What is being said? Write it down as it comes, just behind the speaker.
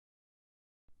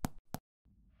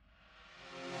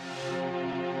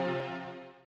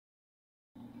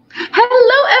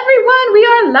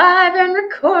live and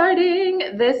recording.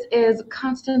 This is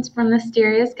Constance from the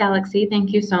Mysterious Galaxy.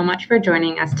 Thank you so much for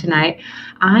joining us tonight.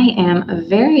 I am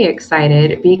very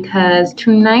excited because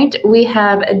tonight we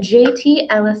have JT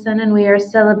Ellison and we are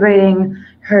celebrating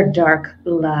her dark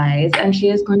lies, and she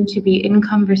is going to be in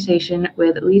conversation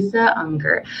with Lisa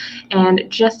Unger. And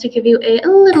just to give you a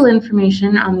little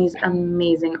information on these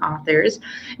amazing authors,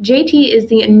 JT is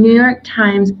the New York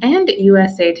Times and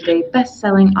USA Today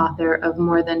best-selling author of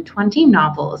more than 20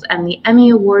 novels and the Emmy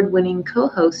Award-winning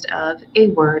co-host of A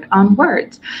Word on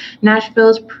Words,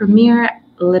 Nashville's premier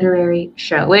literary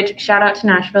show, which, shout out to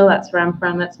Nashville, that's where I'm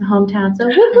from, that's my hometown, so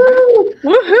woohoo!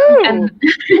 Woohoo! And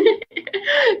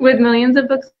with millions of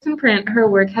books in print, her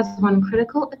work has won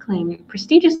critical acclaim,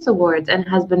 prestigious awards, and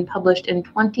has been published in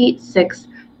 26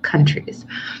 countries.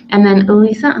 And then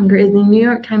Lisa Unger is the New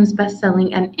York Times bestselling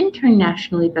and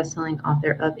internationally bestselling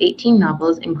author of 18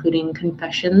 novels, including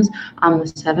Confessions on the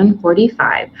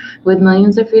 745. With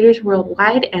millions of readers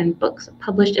worldwide and books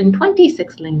published in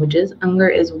 26 languages, Unger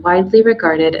is widely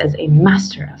regarded as a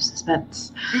master of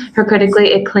suspense. Her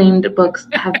critically acclaimed books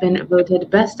have been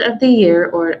voted best of the year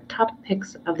or top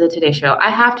picks of the Today Show. I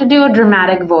have to do a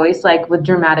dramatic voice, like with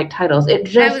dramatic titles. It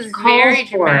just calls very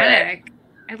for dramatic. it.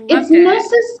 It's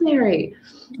necessary.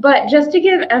 But just to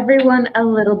give everyone a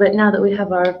little bit, now that we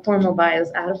have our formal bios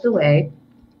out of the way,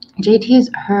 JT's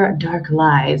Her Dark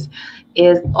Lies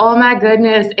is, oh my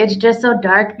goodness, it's just so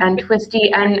dark and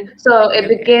twisty. And so it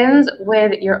begins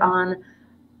with you're on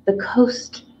the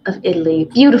coast of Italy,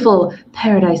 beautiful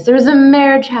paradise. There's a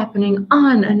marriage happening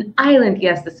on an island.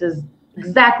 Yes, this is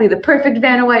exactly the perfect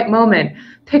Vanna White moment.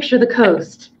 Picture the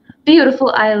coast,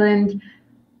 beautiful island.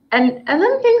 And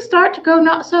then things start to go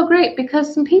not so great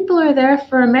because some people are there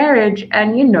for a marriage,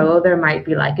 and there might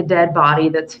be like a dead body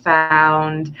that's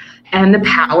found and the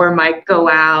power might go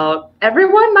out.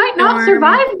 Everyone might not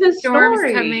survive this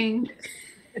story. Coming.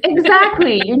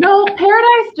 Exactly.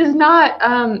 Paradise does not,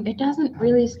 it doesn't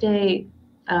really stay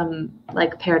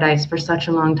like paradise for such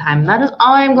a long time. That is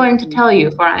all I'm going to tell you,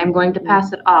 for I'm going to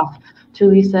pass it off to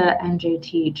Lisa and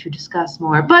JT to discuss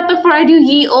more. But before I do,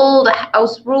 ye old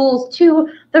house rules, to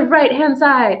the right-hand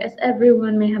side, as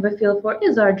everyone may have a feel for,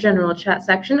 is our general chat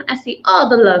section. I see all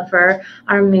the love for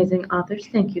our amazing authors.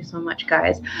 Thank you so much,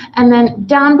 guys. And then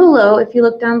down below, if you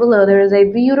look down below, there is a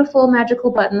beautiful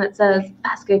magical button that says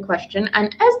Ask a Question. And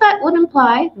as that would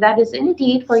imply, that is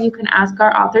indeed where you can ask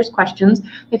our authors questions.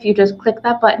 If you just click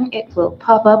that button, it will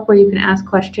pop up where you can ask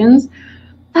questions.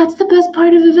 That's the best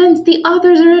part of events. The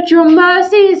authors are at your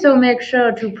mercy, so make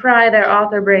sure to pry their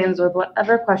author brains with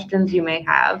whatever questions you may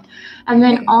have. And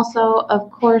then also,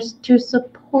 of course, to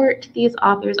support these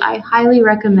authors, I highly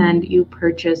recommend you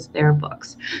purchase their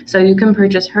books. So you can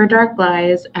purchase Her Dark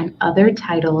Lies and other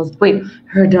titles.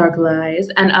 Her Dark Lies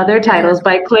and other titles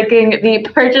by clicking the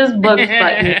Purchase Books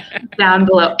button down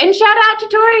below. And shout out to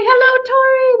Tori. Hello,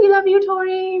 Tori. We love you,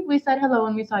 Tori. We said hello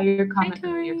when we saw your comment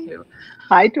earlier, too.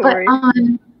 Hi, Tori. But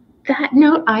on that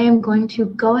note, I am going to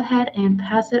go ahead and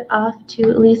pass it off to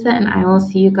Lisa, and I will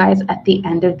see you guys at the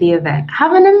end of the event.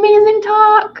 Have an amazing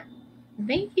talk.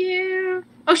 Thank you.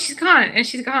 Oh, she's gone, and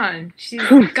she's gone. She's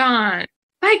gone.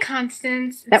 Bye,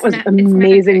 Constance. That was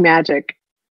amazing magic.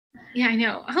 Yeah, I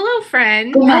know. Hello,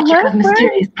 friend. The magic of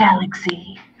Mysterious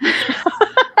Galaxy.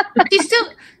 She's still...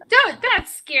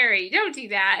 That's scary. Don't do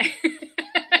that.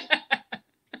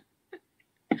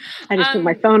 I just put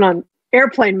my phone on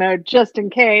airplane mode just in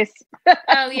case.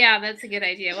 Oh yeah, that's a good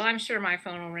idea. Well, I'm sure my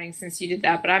phone will ring since you did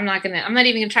that, but I'm not even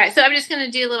gonna try it. So I'm just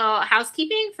gonna do a little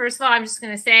housekeeping. First of all, I'm just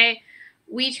gonna say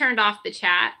we turned off the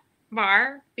chat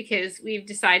bar because we've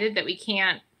decided that we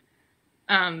can't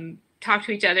talk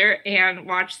to each other and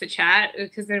watch the chat,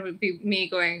 because then it would be me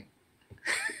going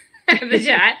the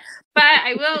chat. But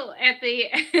I will, at the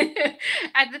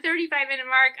 35-minute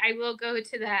mark, I will go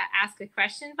to the Ask a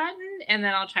Question button, and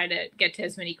then I'll try to get to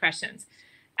as many questions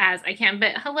as I can.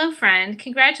 But hello, friend.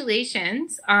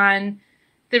 Congratulations on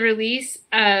the release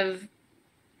of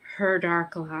Her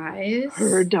Dark Lies.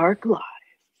 Her Dark Lies.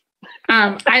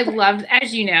 I loved,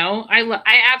 as you know,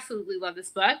 I absolutely love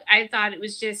this book. I thought it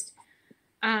was just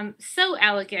so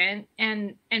elegant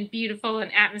and beautiful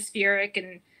and atmospheric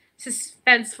and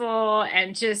suspenseful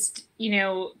and just,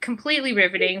 completely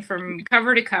riveting from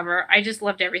cover to cover. I just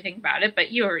loved everything about it,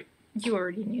 but you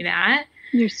already knew that.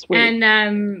 You're sweet.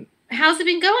 And how's it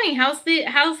been going? How's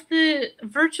the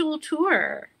virtual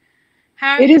tour?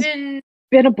 It has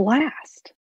been a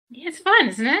blast. Yeah, it's fun,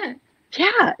 isn't it?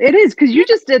 Yeah, it is, because you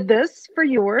just did this for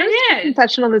yours. I did.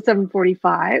 Confession on the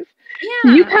 745.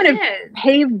 Yeah, you kind of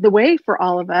paved the way for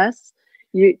all of us.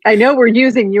 I know we're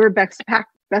using your best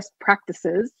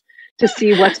practices to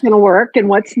see what's going to work and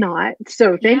what's not.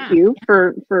 So thank you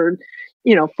for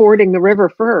fording the river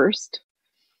first.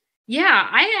 Yeah,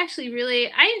 I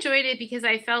enjoyed it because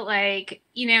I felt like,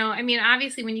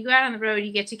 obviously when you go out on the road,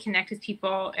 you get to connect with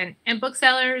people and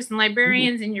booksellers and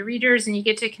librarians and your readers, and you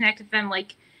get to connect with them,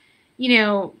 like,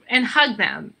 and hug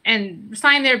them and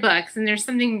sign their books. And there's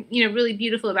something, really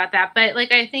beautiful about that. But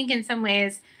like, I think in some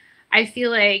ways, I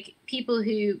feel like people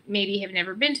who maybe have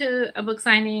never been to a book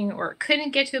signing or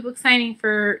couldn't get to a book signing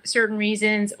for certain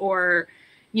reasons, or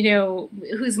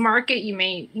whose market you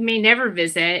may never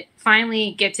visit,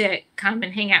 finally get to come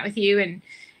and hang out with you and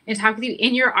talk with you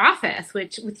in your office,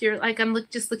 which with your, like, I'm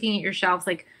just looking at your shelves,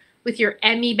 like with your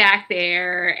Emmy back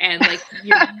there and like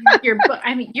your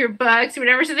books or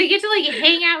whatever. So they get to like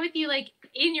hang out with you like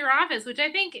in your office, which I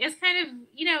think is kind of,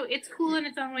 it's cool in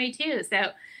its own way too.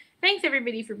 So thanks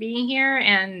everybody for being here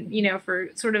and,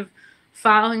 for sort of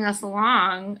following us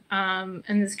along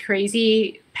in this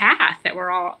crazy path that we're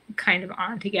all kind of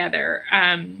on together.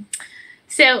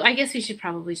 So I guess we should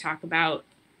probably talk about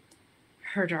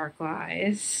Her Dark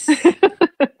Lies.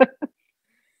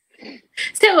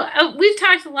 So we've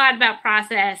talked a lot about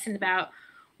process and about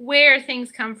where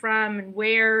things come from and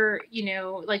where,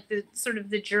 like the sort of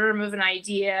the germ of an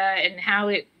idea and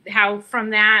how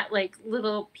from that like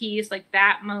little piece, like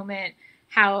that moment,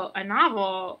 how a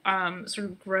novel sort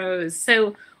of grows.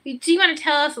 So do you want to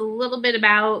tell us a little bit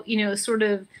about, sort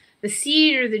of the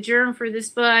seed or the germ for this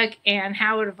book and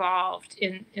how it evolved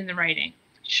in the writing?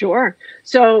 Sure.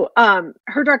 So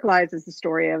Her Dark Lies is the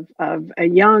story of a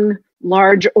young,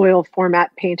 large oil format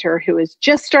painter who is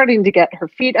just starting to get her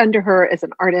feet under her as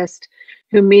an artist,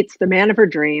 who meets the man of her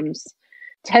dreams,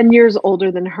 10 years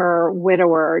older than her,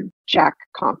 widower, Jack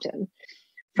Compton,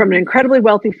 from an incredibly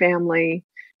wealthy family.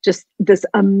 Just this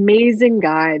amazing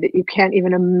guy that you can't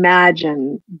even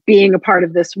imagine being a part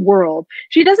of this world.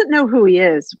 She doesn't know who he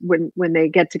is when they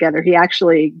get together. He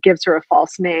actually gives her a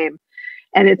false name.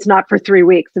 And it's not for 3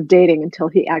 weeks of dating until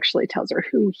he actually tells her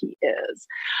who he is.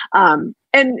 And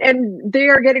they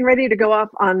are getting ready to go off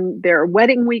on their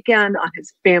wedding weekend on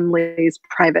his family's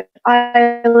private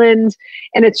island.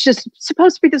 And it's just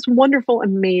supposed to be this wonderful,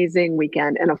 amazing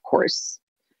weekend. And of course,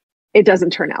 it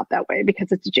doesn't turn out that way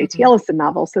because it's a J.T. Ellison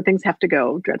novel. So things have to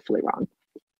go dreadfully wrong.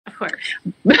 Of course.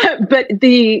 But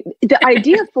the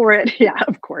idea for it, yeah,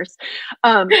 of course.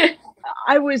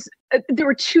 It's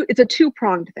a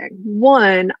two-pronged thing.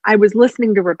 One, I was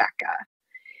listening to Rebecca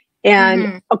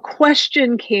and a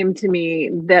question came to me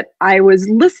that I was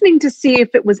listening to see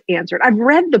if it was answered. I've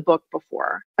read the book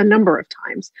before a number of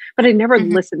times, but I never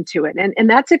listened to it. And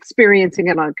that's experiencing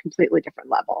it on a completely different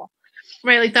level.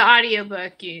 Right, like the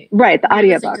audiobook. Right, the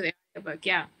audiobook.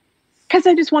 Yeah. Because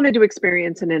I just wanted to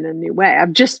experience it in a new way.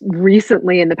 I've just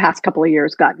recently, in the past couple of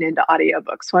years, gotten into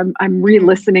audiobooks. So I'm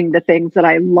re-listening to things that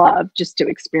I love just to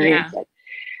experience it.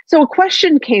 So a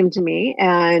question came to me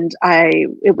and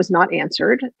it was not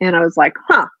answered. And I was like,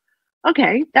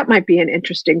 okay, that might be an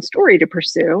interesting story to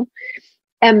pursue.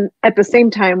 And at the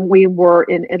same time, we were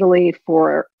in Italy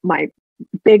for my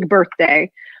big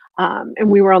birthday. And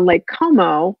we were on Lake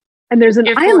Como. And there's an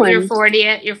island. Your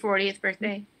 40th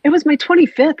birthday. It was my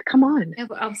 25th. Come on. Oh,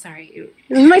 I'm sorry. It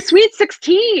was my sweet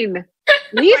 16.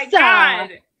 Lisa. Oh my God.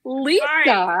 Lisa.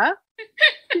 Sorry.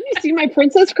 Did you see my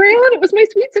princess crown? It was my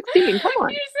sweet 16. Come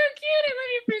on. You're so cute. I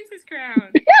love your princess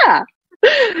crown. Yeah.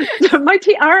 So my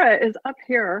tiara is up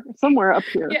here, somewhere up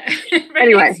here. Yeah. Right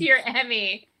anyway. next to your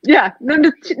Emmy. Yeah. No,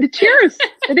 the cheers.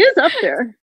 It is up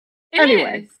there. It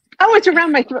is. Oh, it's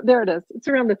around my throat. There it is. It's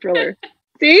around the thriller.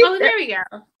 See? Oh, there we go.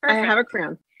 Perfect. I have a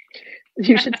crown.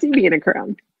 You should see me in a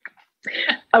crown.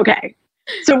 Okay.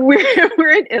 So we're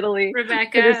in Italy.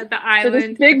 Rebecca, the island. For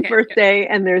this big birthday,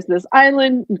 and there's this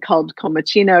island called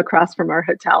Comacina across from our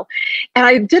hotel. And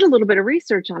I did a little bit of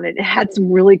research on it. It had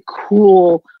some really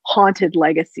cool haunted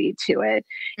legacy to it.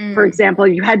 For example,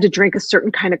 you had to drink a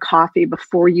certain kind of coffee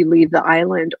before you leave the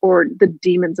island, or the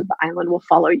demons of the island will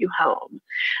follow you home.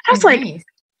 I was like,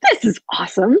 this is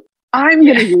awesome. I'm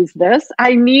going to use this.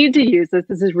 I need to use this.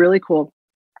 This is really cool.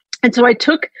 And so I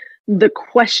took the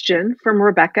question from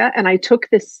Rebecca and I took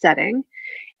this setting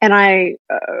and I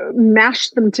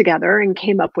mashed them together and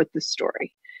came up with this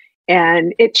story.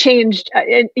 And it changed.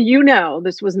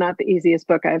 This was not the easiest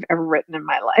book I've ever written in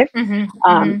my life.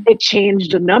 It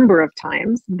changed a number of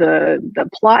times. The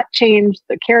plot changed.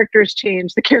 The characters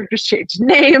changed. The characters changed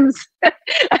names.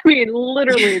 I mean,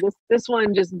 literally, this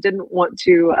one just didn't want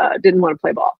to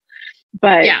play ball.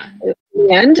 But in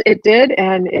the end, it did,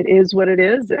 and it is what it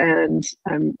is. And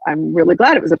I'm really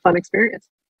glad. It was a fun experience.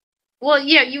 Well,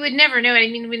 yeah, you would never know it. I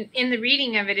mean, when in the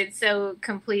reading of it, it's so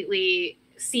completely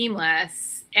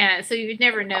seamless. And so you would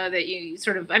never know that you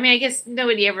sort of, I mean, I guess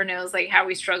nobody ever knows like how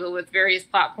we struggle with various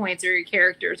plot points or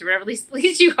characters or whatever. At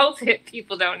least you hope that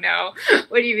people don't know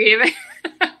what you read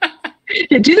about.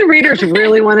 Yeah, do the readers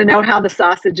really want to know how the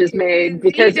sausage is made?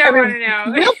 Because you don't want to know.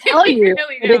 We'll tell you,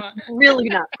 really but it's really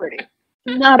not pretty.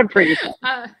 Not a pretty thing.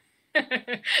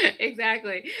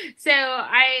 Exactly. So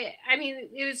I mean,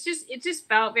 it just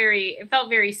felt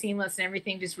very seamless, and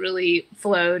everything just really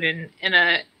flowed in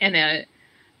a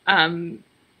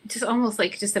just almost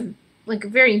like just a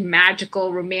very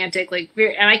magical, romantic,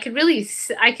 and I could really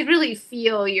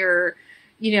feel your,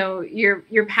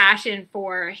 your passion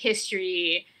for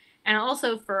history and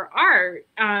also for art,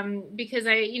 because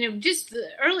just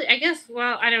early, I guess,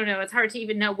 well, I don't know, it's hard to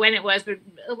even know when it was, but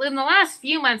in the last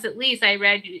few months at least, I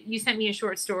read, you sent me a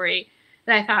short story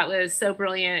that I thought was so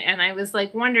brilliant, and I was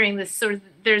like wondering, this sort of,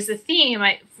 there's a theme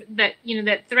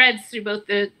that threads through both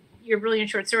your brilliant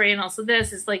short story and also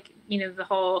this is like, the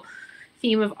whole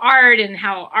theme of art and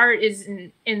how art is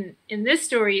in this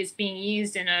story is being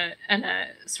used in a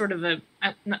sort of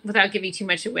without giving too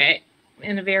much away,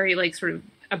 in a very like sort of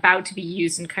about to be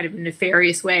used in kind of a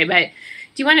nefarious way. But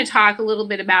do you want to talk a little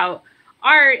bit about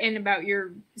art and about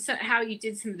how you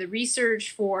did some of the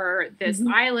research for this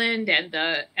island and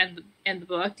the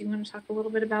book? Do you want to talk a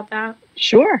little bit about that?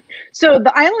 Sure. So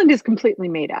the island is completely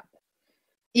made up.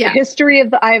 Yeah. The history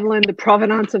of the island, the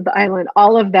provenance of the island,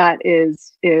 all of that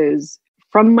is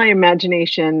from my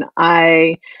imagination.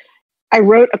 I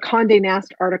wrote a Condé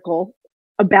Nast article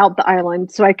about the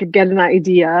island so I could get an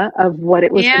idea of what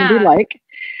it was going to be like.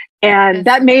 And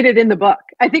that made it in the book.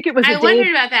 I think it was. I wondered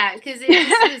about that because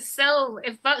it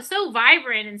felt so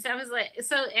vibrant, and so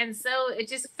it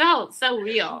just felt so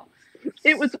real.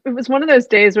 It was one of those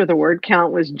days where the word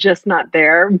count was just not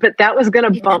there, but that was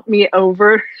going to bump me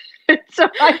over. So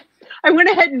I went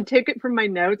ahead and took it from my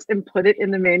notes and put it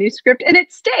in the manuscript, and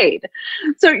it stayed.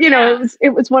 So,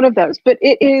 it was one of those. But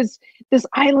this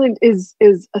island is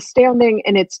astounding,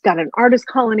 and it's got an artist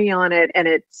colony on it, and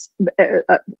it's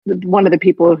one of the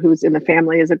people who's in the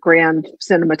family is a grand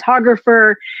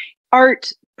cinematographer.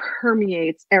 Art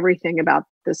permeates everything about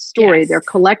this story. Yes. They're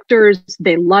collectors.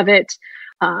 They love it.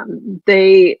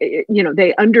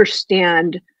 They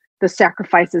understand the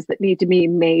sacrifices that need to be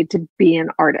made to be an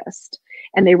artist.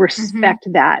 And they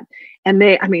respect that. And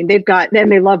they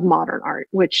love modern art,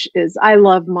 I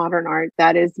love modern art.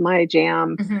 That is my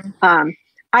jam. I'm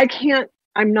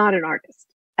not an artist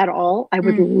at all. I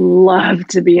would love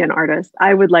to be an artist.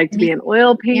 I would like to be an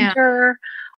oil painter.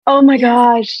 Yeah. Oh my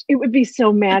gosh. It would be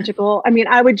so magical. I mean,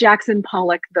 I would Jackson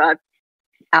Pollock the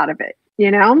out of it,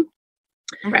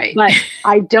 Right. But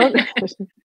I don't,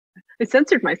 I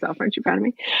censored myself. Aren't you proud of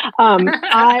me?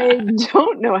 I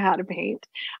don't know how to paint.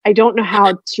 I don't know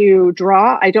how to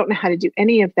draw. I don't know how to do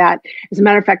any of that. As a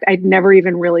matter of fact, I'd never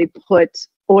even really put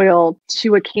oil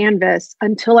to a canvas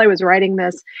until I was writing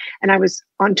this. And I was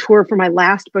on tour for my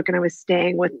last book, and I was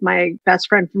staying with my best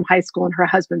friend from high school, and her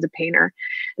husband's a painter.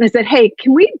 And I said, hey,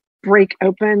 can we break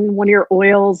open one of your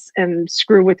oils and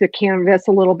screw with the canvas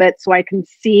a little bit so I can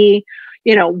see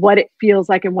what it feels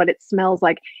like and what it smells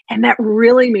like. And that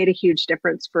really made a huge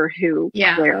difference for who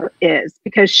Claire is,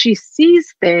 because she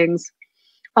sees things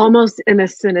almost in a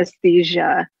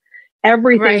synesthesia.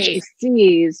 Everything she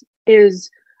sees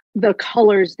is the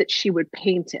colors that she would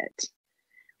paint it,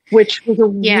 which was a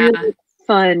really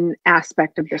fun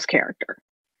aspect of this character.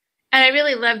 And I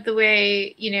really loved the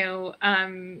way,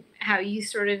 how you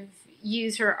sort of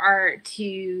use her art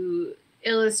to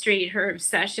illustrate her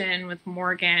obsession with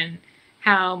Morgan.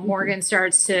 How Morgan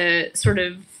starts to sort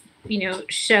of,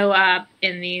 show up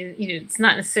in the, it's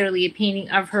not necessarily a painting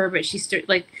of her, but she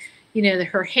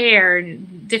her hair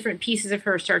and different pieces of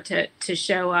her start to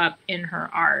show up in her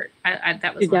art.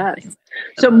 That was one of the things.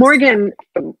 So Morgan,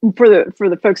 for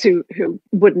the folks who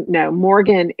wouldn't know,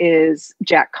 Morgan is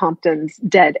Jack Compton's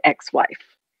dead ex-wife.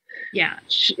 Yeah.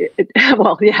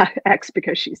 Ex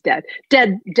because she's dead.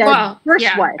 Dead first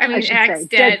wife. I should ex, say.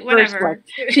 dead whatever.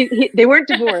 They weren't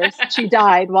divorced. She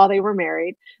died while they were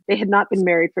married. They had not been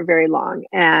married for very long,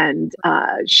 and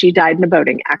she died in a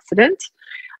boating accident.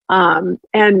 And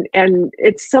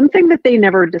it's something that they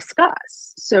never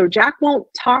discuss. So Jack won't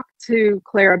talk to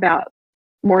Claire about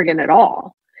Morgan at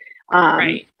all.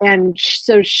 And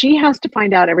so she has to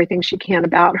find out everything she can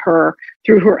about her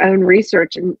through her own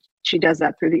research, and she does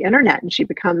that through the internet, and she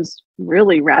becomes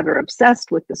really rather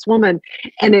obsessed with this woman.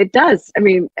 And it does. I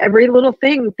mean, every little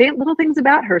things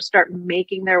about her start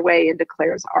making their way into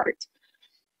Claire's art.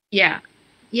 Yeah.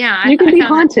 Yeah. You can be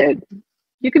haunted.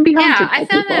 You can be haunted.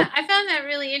 Yeah, I found that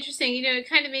really interesting. It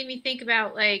kind of made me think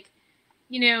about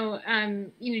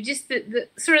just the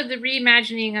sort of the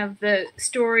reimagining of the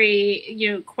story,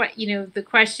 the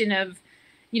question of,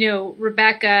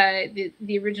 Rebecca,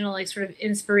 the original like sort of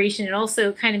inspiration. It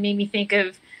also kind of made me think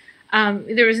of,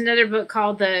 there was another book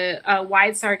called the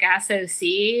Wide Sargasso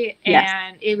Sea,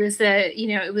 and it was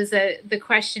the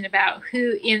question about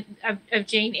who of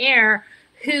Jane Eyre,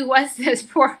 who was this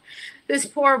poor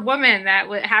woman that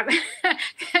would happen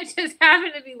that just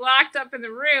happened to be locked up in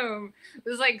the room. It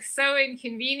was like so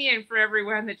inconvenient for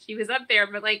everyone that she was up there,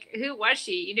 but like, who was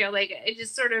she? It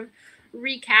just sort of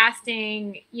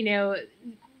recasting,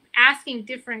 asking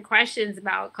different questions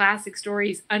about classic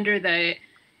stories under the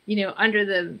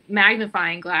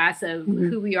magnifying glass of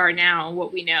who we are now and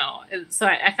what we know. So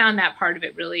I found that part of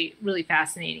it really, really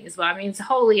fascinating as well. I mean, it's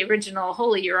wholly original,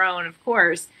 wholly your own, of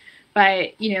course,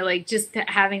 but, just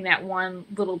having that one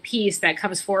little piece that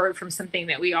comes forward from something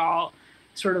that we all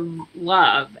sort of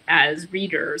love as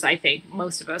readers. I think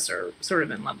most of us are sort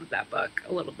of in love with that book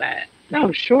a little bit.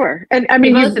 Oh, sure. And I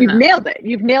mean, you've nailed it.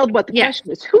 You've nailed what the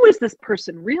question is. Who is this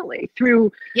person really?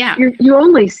 You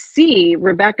only see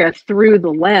Rebecca through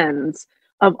the lens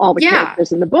of all the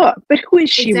characters in the book, but who is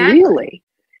she really?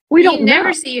 We don't know. You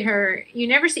never see her. You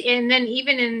never see, and then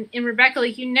even in Rebecca,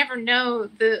 like you never know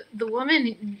the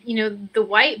woman,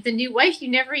 the new wife. You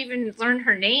never even learn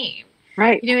her name.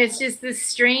 Right. It's just this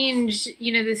strange,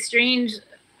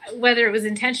 whether it was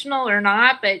intentional or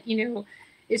not, but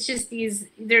it's just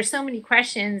there's so many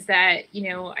questions that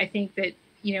I think that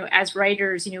as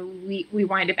writers, we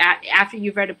wind up after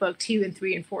you've read a book 2 and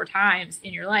 3 and 4 times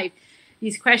in your life.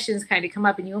 These questions kind of come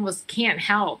up and you almost can't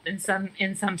help in some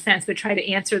sense, but try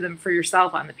to answer them for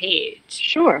yourself on the page.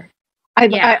 Sure.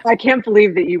 I can't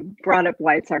believe that you brought up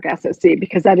Wide Sargasso Sea,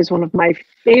 because that is one of my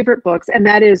favorite books. And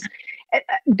that is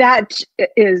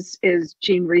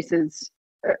Jean Rhys's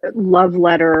love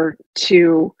letter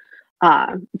to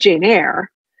Jane Eyre.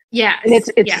 Yeah. And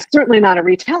it's certainly not a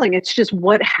retelling. It's just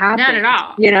what happened. Not at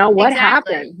all. What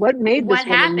happened? What made this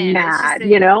woman mad?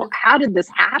 How did this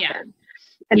happen? Yeah.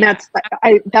 And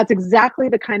that's exactly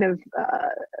the kind of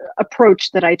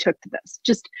approach that I took to this.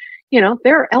 Just,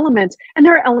 there are elements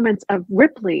of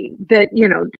Ripley that,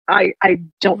 I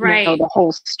don't know the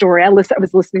whole story. I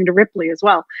was listening to Ripley as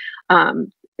well.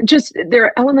 Just there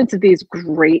are elements of these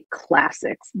great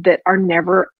classics that are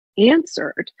never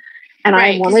answered. And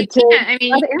I wanted to.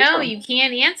 You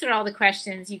can't answer all the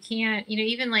questions. You can't,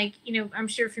 even like, I'm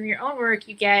sure from your own work,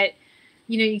 you get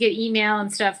email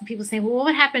and stuff and people saying, well,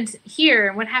 what happened here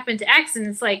and what happened to X? And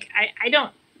it's like, I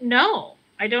don't know.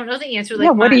 I don't know the answer.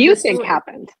 Like, what do you think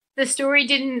happened? The story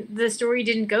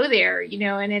didn't go there,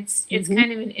 and it's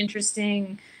kind of an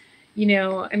interesting,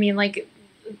 like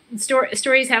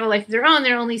stories have a life of their own.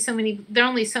 There are only so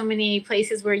many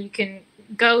places where you can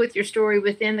go with your story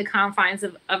within the confines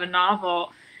of a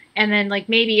novel. And then like,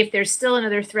 maybe if there's still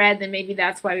another thread, then maybe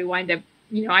that's why we wind up,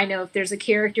 I know if there's a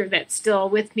character that's still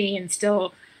with me and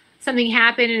still something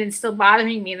happened and it's still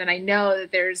bothering me, then I know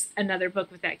that there's another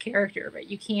book with that character, but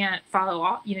you can't follow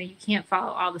all,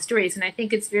 all the stories. And I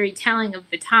think it's very telling of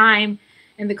the time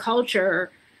and the culture,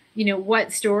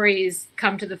 what stories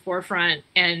come to the forefront.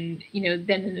 And, then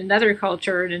in another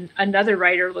culture and another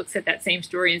writer looks at that same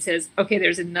story and says, okay,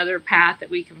 there's another path that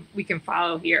we can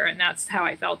follow here. And that's how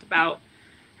I felt about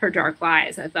Her Dark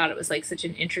Lies. I thought it was like such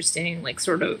an interesting, like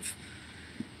sort of,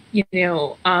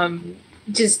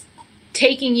 just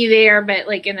taking you there, but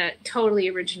like in a totally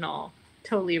original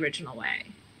way.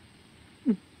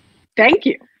 Thank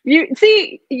you. You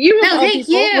see,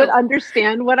 people would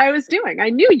understand what I was doing. I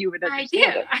knew you would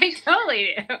understand it. I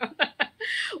totally do.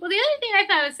 Well, the other thing I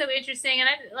thought was so interesting, and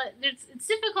it's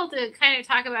difficult to kind of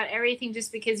talk about everything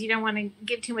just because you don't want to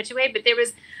give too much away, but there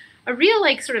was a real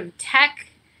like sort of tech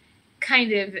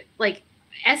kind of like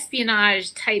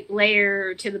espionage type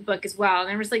layer to the book as well. And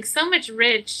there was like so much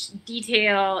rich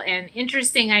detail and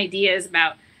interesting ideas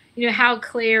about, how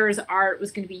Claire's art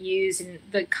was going to be used in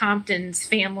the Compton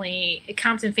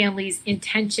family's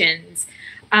intentions.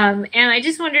 And I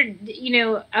just wondered,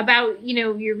 about,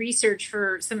 your research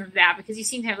for some of that, because you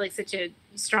seem to have like such a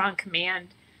strong command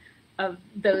of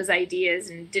those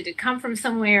ideas. And did it come from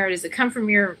somewhere? Does it come from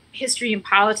your history and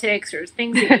politics or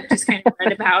things that you just kind of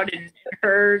read about and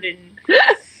heard? And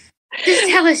just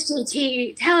tell us,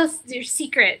 JT, tell us your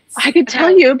secrets. I could tell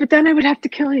you, but then I would have to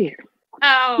kill you.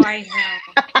 Oh, I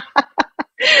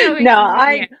know. No,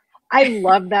 I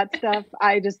love that stuff.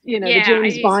 I just, the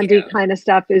James Bondy kind of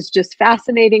stuff is just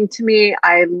fascinating to me.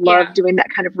 I love doing that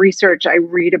kind of research. I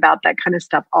read about that kind of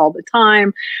stuff all the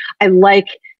time. I like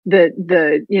the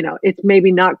it's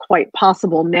maybe not quite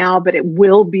possible now, but it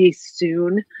will be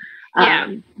soon.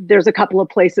 There's a couple of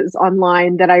places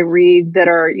online that I read that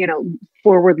are,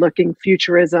 forward-looking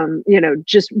futurism,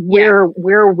 just where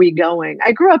are we going?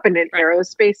 I grew up in an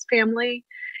aerospace family.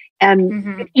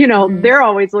 And, they're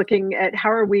always looking at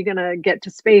how are we going to get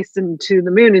to space and to the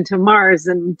moon and to Mars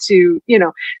and to,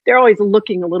 they're always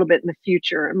looking a little bit in the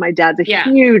future. And my dad's a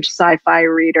huge sci-fi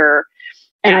reader.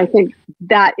 And I think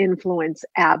that influence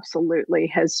absolutely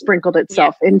has sprinkled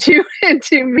itself into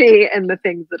me and the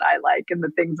things that I like and the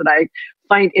things that I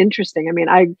find interesting. I mean,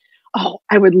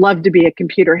 I would love to be a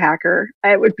computer hacker.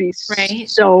 It would be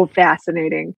so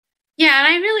fascinating. Yeah, and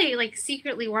I really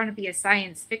secretly want to be a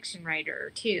science fiction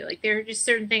writer too. Like there are just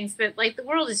certain things, but the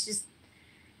world is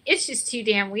it's just too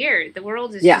damn weird. The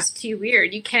world is just too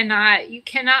weird. You cannot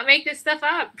make this stuff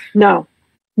up. No,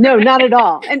 not at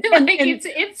all. And,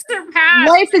 it's surpassed.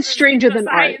 Life is stranger than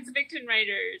art. Science fiction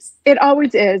writers. It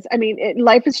always is. I mean,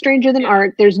 life is stranger than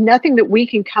art. There's nothing that we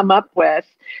can come up with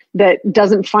that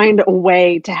doesn't find a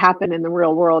way to happen in the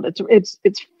real world.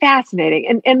 It's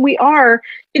fascinating, and we are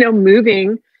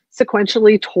moving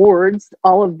sequentially towards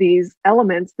all of these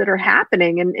elements that are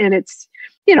happening. And it's,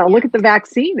 look at the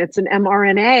vaccine. It's an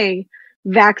mRNA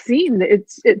vaccine.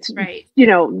 It's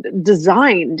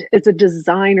designed. It's a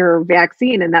designer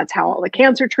vaccine. And that's how all the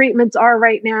cancer treatments are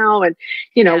right now. And,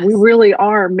 we really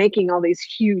are making all these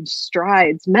huge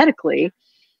strides medically.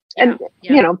 And,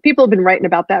 people have been writing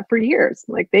about that for years.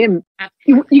 You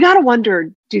got to wonder,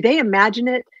 do they imagine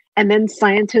it? And then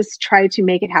scientists try to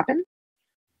make it happen?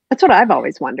 That's what I've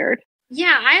always wondered.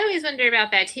 Yeah, I always wonder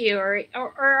about that too. Or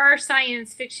are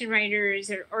science fiction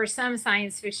writers or some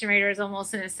science fiction writers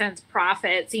almost in a sense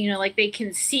prophets? They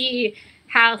can see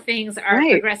how things are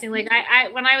progressing. Like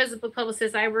when I was a book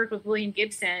publicist, I worked with William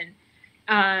Gibson,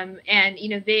 and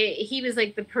he was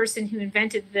the person who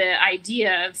invented the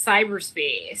idea of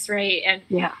cyberspace, right? And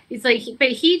it's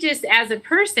but he just as a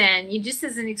person, just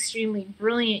as an extremely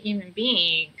brilliant human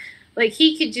being.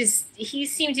 He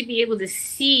seemed to be able to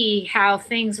see how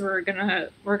things were gonna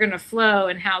flow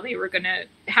and how they were gonna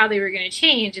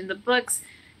change, and the books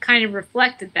kind of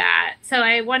reflected that. So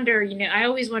I wonder, I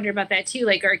always wonder about that too.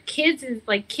 Are kids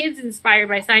inspired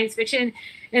by science fiction,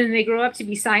 and then they grow up to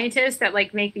be scientists that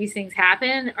make these things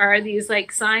happen? Or are these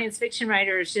science fiction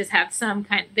writers just have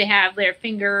they have their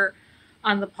finger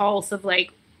on the pulse of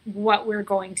what we're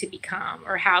going to become,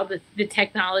 or how the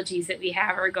technologies that we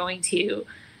have are going to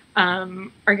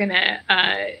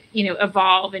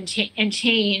evolve and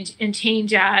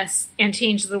change us and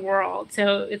change the world.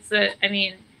 So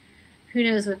who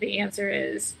knows what the answer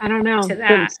is? I don't know. To that.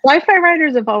 The sci-fi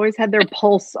writers have always had their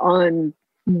pulse on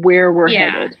where we're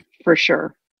headed, for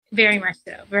sure. Very much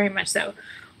so. Very much so.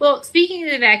 Well, speaking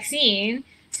of the vaccine,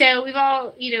 so we've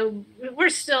all, we're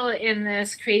still in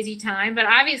this crazy time, but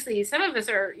obviously some of us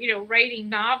are, writing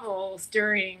novels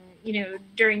during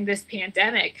this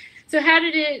pandemic. So how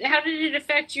did it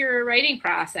affect your writing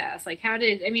process? So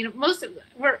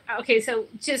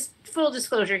just full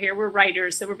disclosure here, we're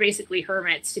writers, so we're basically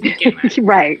hermits to begin with.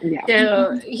 Right. Yeah.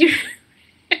 So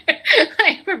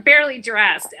we're barely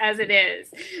dressed as it is.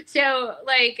 So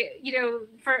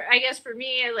for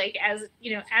me, as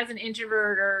an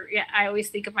introvert, or I always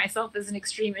think of myself as an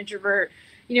extreme introvert.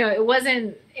 It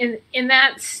wasn't in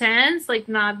that sense,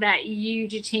 not that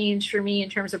huge a change for me in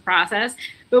terms of process.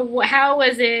 But how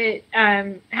was it?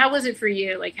 How was it for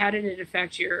you? How did it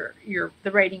affect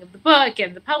the writing of the book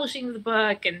and the publishing of the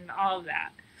book and all of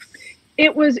that?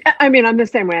 It was. I'm the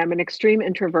same way. I'm an extreme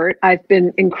introvert. I've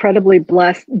been incredibly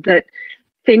blessed that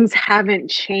things haven't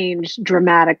changed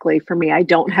dramatically for me. I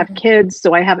don't have kids,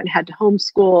 so I haven't had to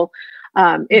homeschool.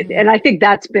 And I think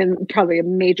that's been probably a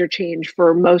major change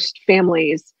for most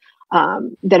families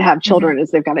that have children,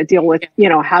 is they've got to deal with,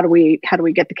 how do we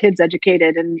get the kids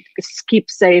educated and keep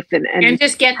safe and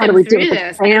just get how them do we through deal with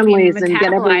this, the families and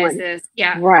get everyone this.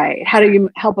 Yeah. Right. How do you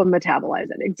help them metabolize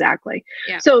it? Exactly.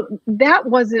 Yeah. So that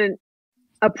wasn't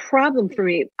a problem for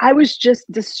me. I was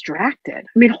just distracted.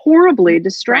 Horribly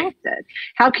distracted. Right.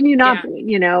 How can you not be?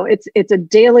 It's a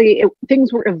daily,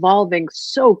 things were evolving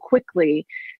so quickly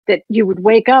that you would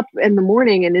wake up in the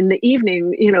morning and in the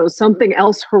evening, something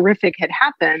else horrific had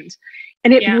happened.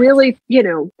 And it really,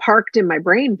 parked in my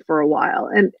brain for a while.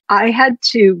 And I had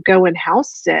to go and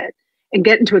house sit and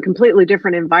get into a completely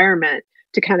different environment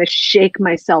to kind of shake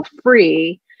myself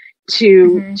free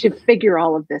to figure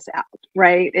all of this out.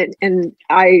 Right. And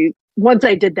once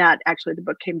I did that, actually the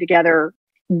book came together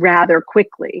rather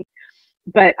quickly.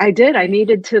 But I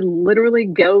needed to literally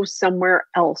go somewhere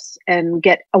else and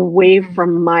get away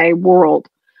from my world.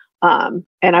 And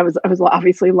I was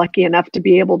obviously lucky enough to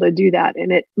be able to do that.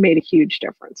 And it made a huge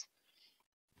difference.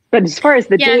 But as far as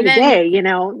the day to day,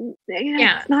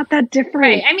 yeah, it's not that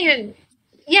different. Right. I mean,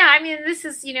 this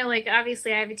is, like,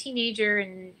 obviously I have a teenager,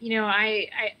 and,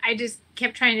 I just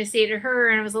kept trying to say to her,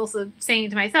 and I was also saying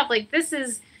to myself, like, this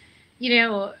is,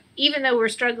 even though we're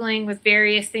struggling with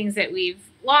various things that we've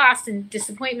lost and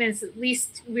disappointments, at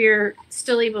least we're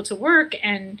still able to work,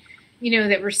 and,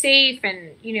 that we're safe,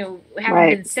 and, haven't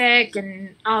been sick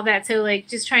and all that. So, like,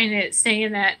 just trying to stay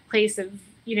in that place of,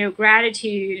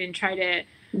 gratitude, and try to,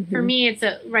 for me,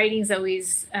 writing's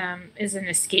always is an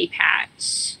escape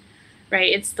hatch,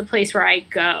 right? It's the place where I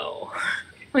go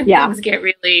when things get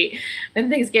really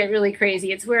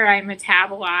crazy. It's where I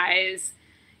metabolize,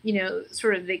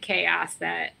 sort of the chaos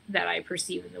that I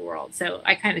perceive in the world. So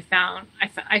I kind of found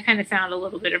a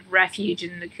little bit of refuge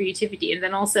in the creativity. And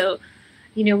then also,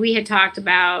 we had talked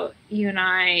about, you and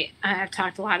I have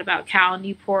talked a lot about Cal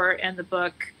Newport and the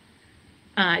book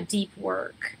Deep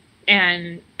Work.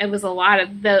 And it was a lot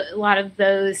of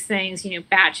those things,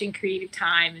 batching creative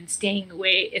time and staying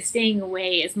away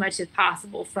as much as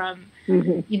possible from,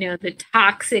 the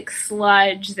toxic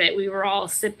sludge that we were all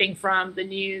sipping from the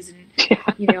news and,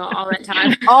 all the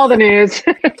time. All the news.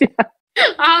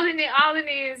 all the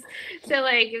news. So,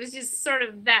 like, it was just sort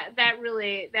of that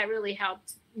really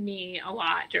helped me a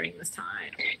lot during this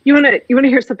time. You want to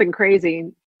hear something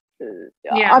crazy?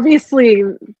 Obviously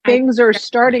things are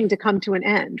starting to come to an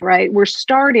end, right? We're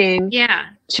starting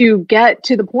to get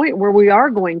to the point where we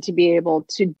are going to be able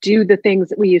to do the things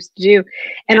that we used to do.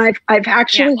 And I've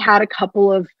actually had a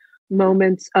couple of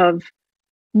moments of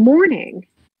mourning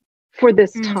for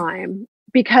this time,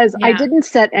 because I didn't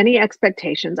set any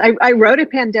expectations. I wrote a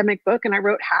pandemic book, and I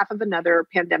wrote half of another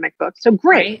pandemic book. So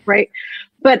great, right?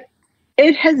 But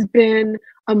it has been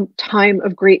a time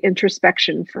of great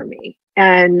introspection for me.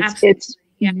 And it's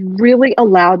really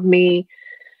allowed me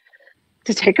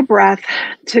to take a breath,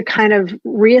 to kind of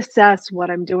reassess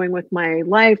what I'm doing with my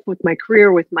life, with my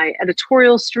career, with my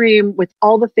editorial stream, with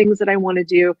all the things that I want to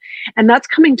do. And that's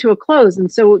coming to a close. And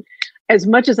so as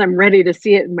much as I'm ready to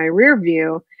see it in my rear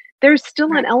view, there's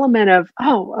still an element of,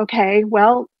 oh, okay,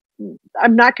 well,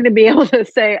 I'm not going to be able to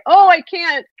say, oh, I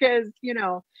can't because,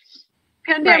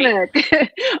 pandemic.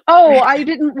 I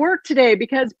didn't work today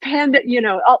because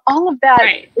all of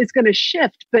that is going to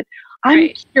shift. But I'm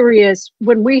curious,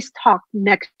 when we talk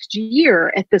next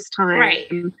year at this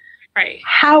time,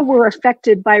 how we're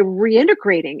affected by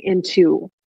reintegrating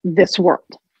into this world.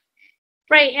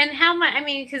 Right. And how much,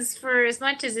 because for as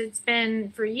much as it's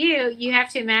been for you, you have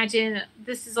to imagine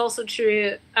this is also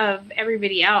true of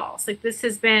everybody else. Like, this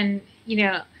has been,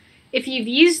 if you've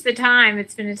used the time,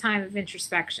 it's been a time of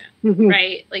introspection,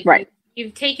 right? Like,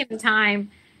 you've taken the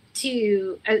time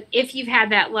to, if you've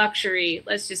had that luxury,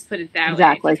 let's just put it that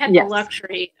way. If you've had the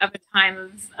luxury of a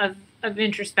time of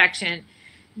introspection,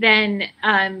 then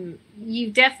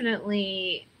you've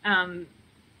definitely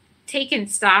taken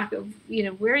stock of,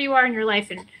 where you are in your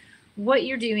life and what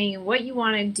you're doing and what you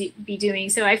want to be doing.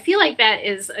 So I feel like that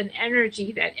is an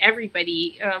energy that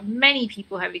everybody, many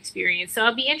people have experienced. So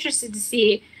I'll be interested to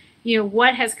see,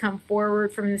 what has come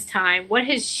forward from this time, what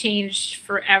has changed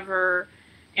forever,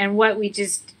 and what we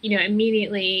just,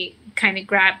 immediately kind of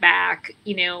grab back,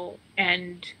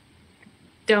 and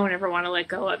don't ever want to let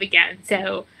go of again.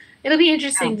 So it'll be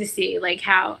interesting to see, like,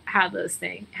 how those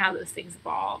things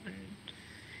evolve. And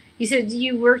you said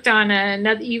you were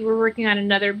working on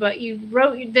another book. You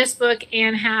wrote this book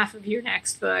and half of your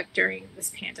next book during this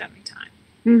pandemic time.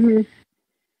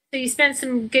 So you spent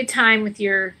some good time with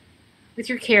your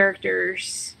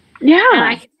characters. And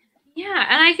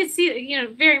I could see,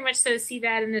 very much so see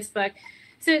that in this book.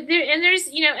 So there's,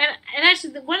 and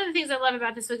actually one of the things I love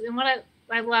about this book, and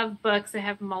I love books that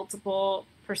have multiple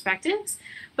perspectives,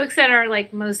 books that are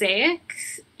like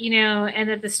mosaics, and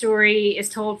that the story is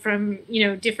told from,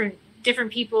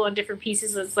 different people and different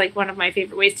pieces. Is like one of my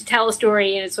favorite ways to tell a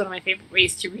story, and it's one of my favorite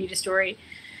ways to read a story.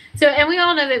 So, and we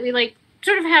all know that we like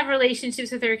sort of have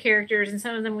relationships with our characters, and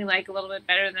some of them we like a little bit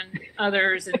better than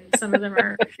others, and some of them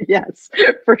are yes,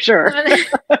 for sure.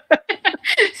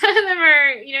 Some of them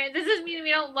are, this doesn't mean we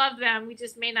don't love them. We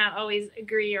just may not always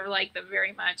agree or like them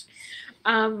very much.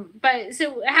 But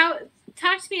so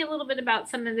talk to me a little bit about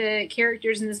some of the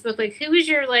characters in this book. Like, who was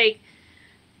your, like,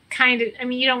 kind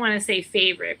of, you don't want to say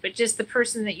favorite, but just the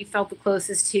person that you felt the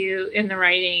closest to in the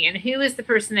writing, and who was the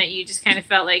person that you just kind of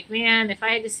felt like, man, if I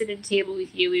had to sit at a table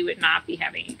with you, we would not be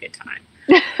having a good time.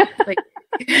 Like,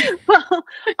 well,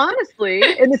 honestly,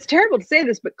 and it's terrible to say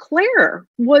this, but Claire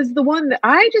was the one that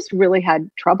I just really had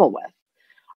trouble with.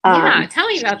 Yeah, tell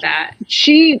me about that.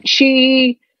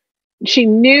 She she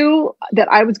knew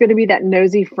that I was going to be that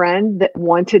nosy friend that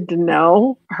wanted to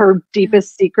know her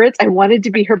deepest secrets. I wanted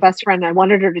to be her best friend. I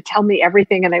wanted her to tell me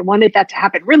everything, and I wanted that to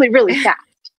happen really, really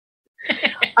fast.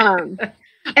 And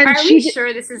are we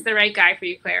sure this is the right guy for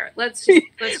you, Claire? Let's just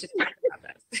talk about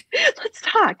this. Let's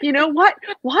talk. You know what?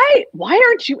 Why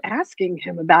aren't you asking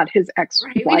him about his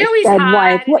ex-wife, right. We know he's dead hot,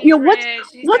 wife? What, you know,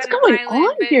 what's going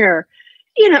on here?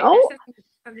 You know,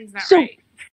 something's not so right.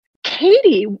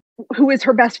 Katie, who is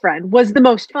her best friend, was the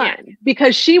most fun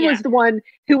because she was the one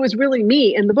who was really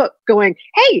me in the book going,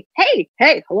 hey,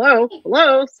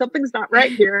 hello, something's not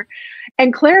right here.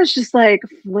 And Claire's just like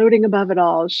floating above it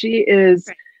all. She is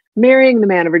marrying the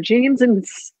man of her dreams and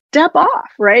step off,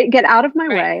 right? Get out of my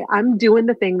way. I'm doing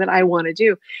the thing that I want to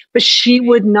do. But she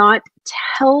would not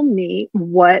tell me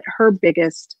what her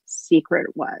biggest secret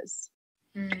was.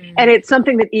 And it's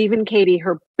something that even Katie,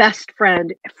 her best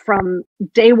friend from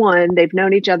day one, they've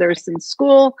known each other since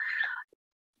school.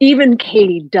 Even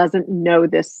Katie doesn't know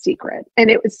this secret.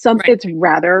 And it was something that's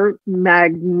rather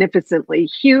magnificently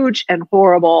huge and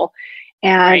horrible.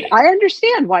 And I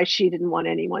understand why she didn't want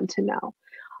anyone to know.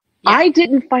 I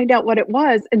didn't find out what it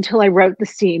was until I wrote the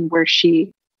scene where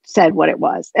she said what it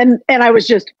was. And I was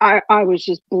just, I was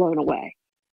just blown away.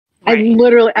 I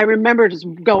remember just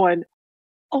going,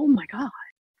 oh my God.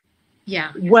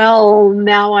 Yeah. Well,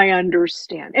 now I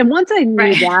understand. And once I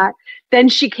knew that, then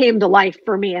she came to life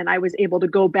for me, and I was able to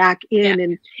go back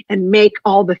in and make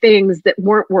all the things that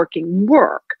weren't working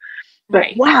work. But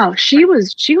wow, she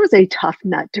was a tough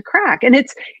nut to crack. And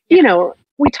it's, you know,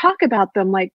 we talk about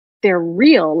them like they're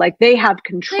real, like they have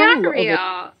control. They are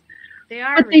real. They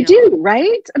are but real. They do,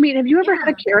 right? I mean, have you ever had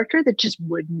a character that just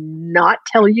would not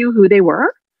tell you who they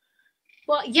were?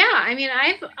 Well, yeah. I mean,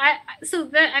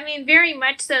 very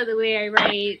much so the way I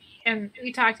write, and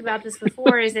we talked about this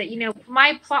before, is that, you know,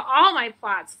 all my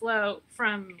plots flow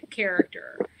from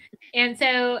character. And so,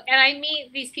 and I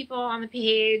meet these people on the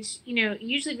page, you know,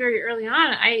 usually very early on.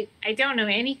 I don't know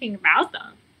anything about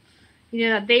them. You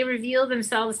know, they reveal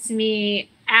themselves to me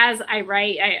as I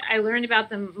write. I learned about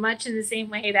them much in the same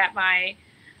way that my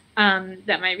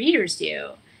readers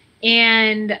do.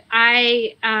 And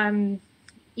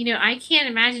you know, I can't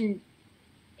imagine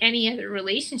any other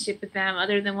relationship with them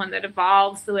other than one that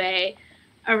evolves the way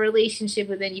a relationship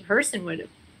with any person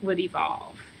would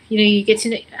evolve. You know, you get to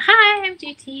know, hi, I'm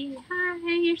JT. Hi,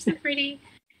 you're so pretty.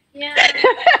 Yeah. Let's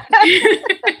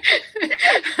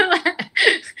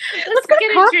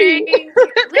get a drink.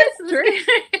 Let's get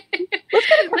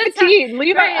a cup of tea and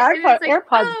leave our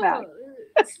AirPods back.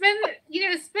 Spend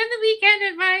the weekend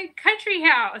at my country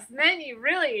house, and then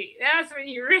that's when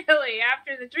you really,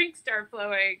 after the drinks start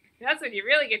flowing, that's when you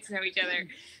really get to know each other.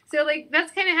 So like,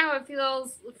 that's kind of how it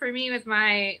feels for me with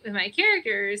my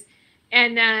characters.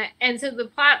 And so the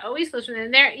plot always flows from there.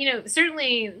 And there, you know,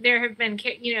 certainly there have been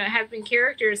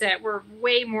characters that were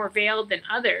way more veiled than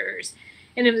others.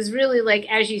 And it was really like,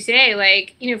 as you say,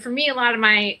 like, you know, for me, a lot of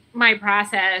my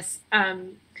process,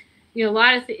 you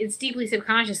know, it's deeply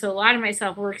subconscious. So a lot of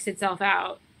myself works itself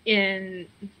out in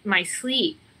my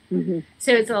sleep. Mm-hmm.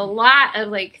 So it's a lot of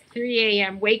like 3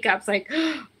 a.m. wake ups, like,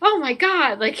 oh my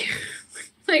God, like,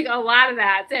 like a lot of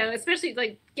that. So especially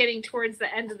like getting towards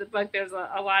the end of the book, there's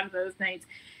a lot of those nights.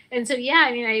 And so, yeah,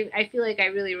 I mean, I feel like I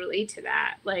really relate to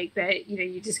that. Like that, you know,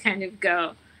 you just kind of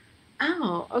go,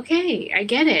 oh, okay, I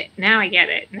get it. Now I get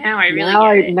it. Now I really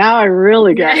get it. Now I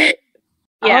really get it.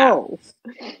 Yeah. Oh.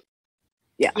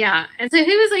 Yeah. And so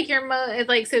who was like your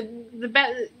so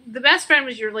the best friend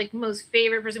was your like most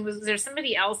favorite person? Was there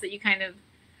somebody else that you kind of,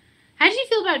 how did you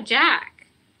feel about Jack?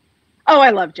 Oh,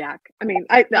 I love Jack. I mean,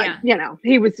 I you know,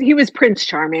 he was Prince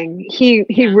Charming. He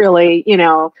really, you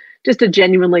know, just a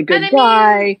genuinely good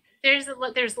guy.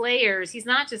 There's layers. He's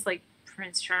not just like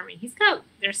Prince Charming.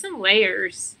 There's some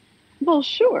layers. Well,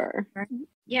 sure.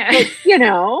 Yeah. But, you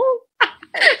know.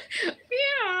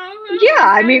 Yeah,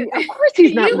 I mean, of course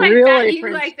he's not really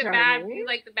Prince Charming. You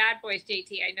like the bad boys,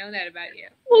 JT. I know that about you.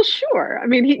 Well, sure. I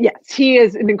mean, he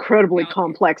is an incredibly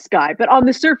complex guy, but on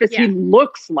the surface, he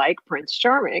looks like Prince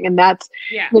Charming, and that's,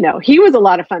 you know, he was a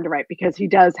lot of fun to write because he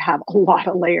does have a lot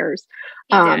of layers.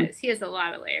 He does. He has a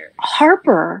lot of layers.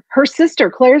 Harper, her sister,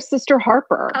 Claire's sister,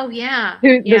 Harper. Oh yeah.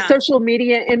 The social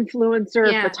media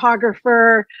influencer,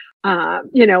 photographer.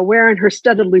 You know, wearing her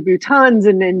studded Louboutins,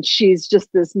 and then she's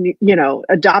just this, you know,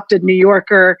 adopted New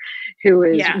Yorker who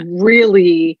is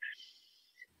really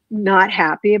not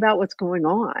happy about what's going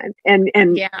on. And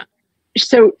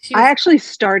so I actually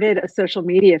started a social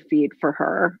media feed for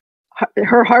her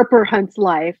Harper Hunt's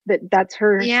Life. That's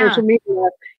her social media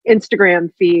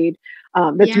Instagram feed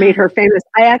that's made her famous.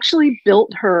 I actually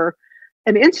built her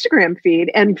an Instagram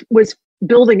feed and was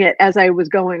building it as I was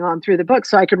going on through the book,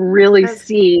 so I could really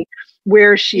see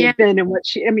where she had been and what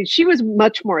she was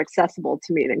much more accessible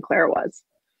to me than Claire was.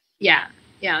 Yeah.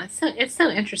 Yeah. It's so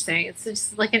interesting. It's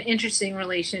just like an interesting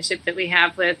relationship that we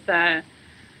have with our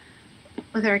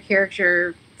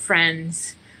character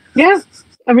friends. Yeah.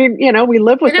 I mean, we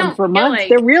live with them for months.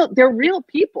 They're real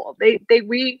people. They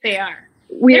are.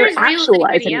 We are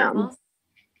actualizing them.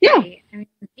 Yeah. Right. I mean,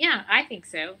 yeah, I think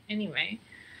so. Anyway.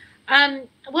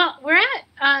 Well, we're at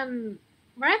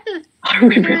the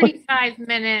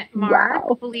 35-minute mark,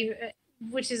 wow. believe it,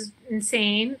 which is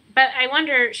insane. But I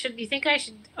wonder, do you think I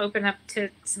should open up to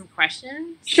some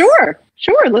questions? Sure.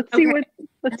 Let's see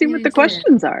what the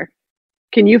questions are.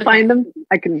 Can you find them?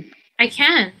 I can.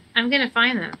 I'm gonna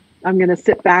find them. I'm gonna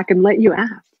sit back and let you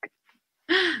ask.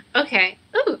 Okay.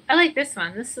 Ooh, I like this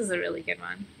one. This is a really good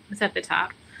one. It's at the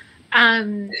top.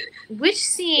 Which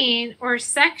scene or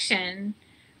section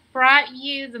brought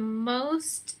you the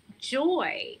most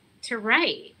joy to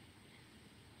write?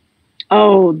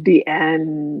 Oh, the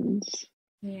end.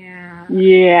 Yeah.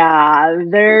 Yeah.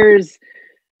 There's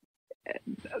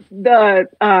the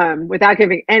without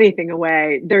giving anything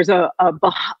away, there's a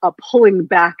pulling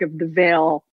back of the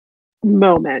veil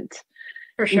moment.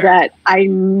 For sure. That I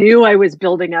knew I was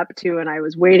building up to, and I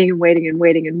was waiting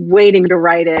to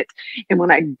write it. And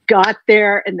when I got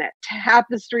there and that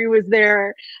tapestry was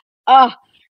there, I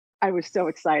was so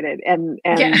excited. And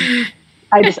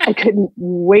I couldn't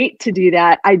wait to do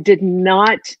that. I did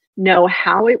not know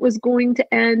how it was going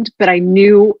to end, but I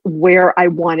knew where I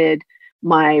wanted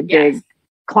my big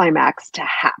climax to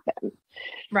happen.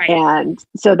 Right. And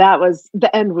so the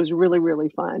end was really, really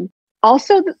fun.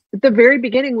 Also, the very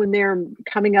beginning when they're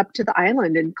coming up to the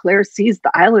island and Claire sees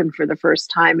the island for the first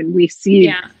time and we see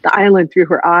the island through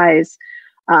her eyes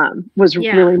was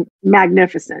really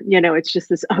magnificent. It's just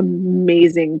this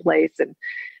amazing place. And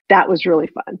that was really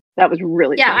fun. That was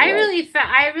really fun. I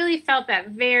really felt that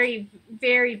very,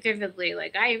 very vividly.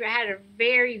 Like I had a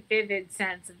very vivid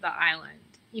sense of the island,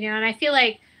 and I feel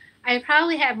like I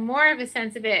probably had more of a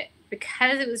sense of it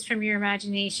because it was from your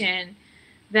imagination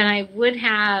than I would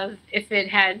have if it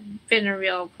had been a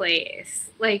real place.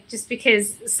 Like, just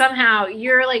because somehow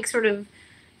your like sort of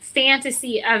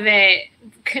fantasy of it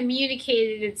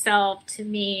communicated itself to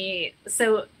me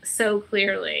so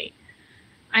clearly.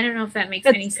 I don't know if that makes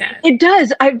any sense. It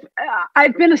does.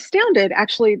 I've been astounded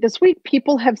actually this week.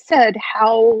 People have said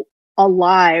how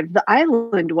alive the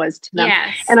island was to them.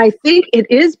 Yes. And I think it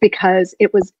is because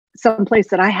it was someplace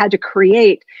that I had to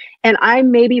create, and I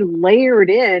maybe layered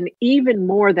in even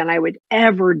more than I would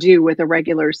ever do with a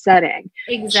regular setting.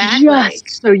 Exactly.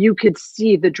 Just so you could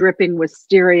see the dripping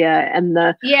wisteria and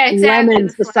the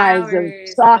lemons the size of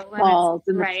softballs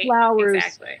and the flowers.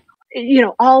 Exactly.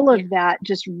 All of that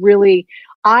just really,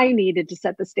 I needed to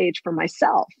set the stage for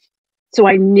myself. So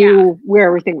I knew where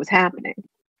everything was happening.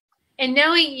 And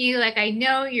knowing you, like, I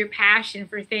know your passion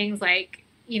for things like,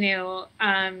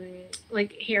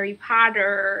 like Harry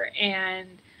Potter and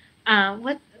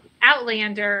what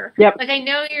Outlander. Yep. Like I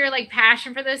know your like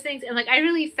passion for those things, and like I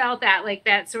really felt that like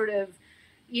that sort of,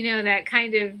 that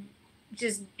kind of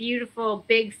just beautiful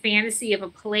big fantasy of a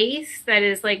place that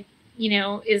is like,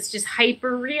 is just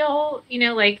hyper real.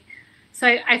 Like, so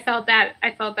I felt that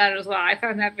as well. I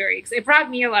found that it brought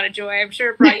me a lot of joy. I'm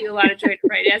sure it brought you a lot of joy to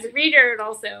write as a reader, and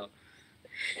also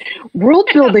world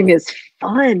building is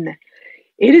fun.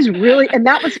 It is really, and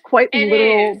that was quite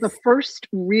literal. The first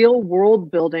real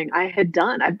world building I had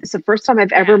done. It's the first time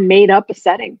I've ever made up a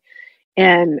setting.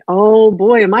 And oh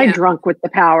boy, am I drunk with the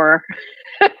power.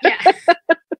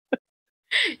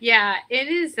 Yeah, it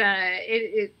is.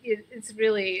 It's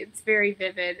very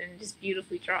vivid and just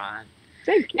beautifully drawn.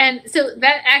 Thank you. And so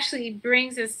that actually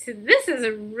brings us to, this is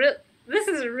a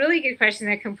really good question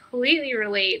that completely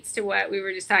relates to what we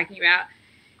were just talking about.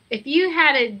 If you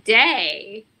had a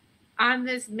day on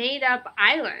this made-up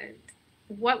island,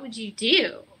 what would you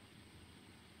do?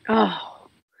 Oh,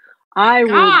 I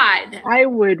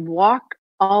would walk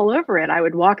all over it. I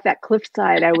would walk that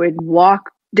cliffside. I would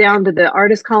walk down to the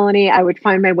artist colony. I would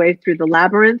find my way through the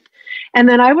labyrinth. And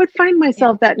then I would find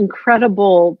myself that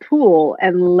incredible pool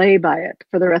and lay by it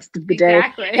for the rest of the day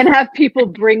and have people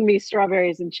bring me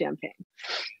strawberries and champagne.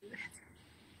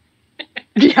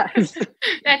 Yes,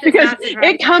 because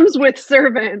it comes with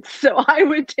servants, so I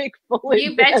would take full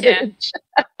advantage.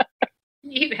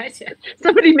 You betcha.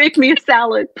 Somebody make me a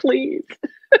salad, please.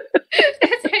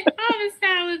 That's right. Oh, a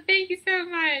salad. Thank you so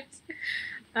much.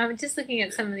 Just looking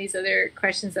at some of these other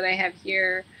questions that I have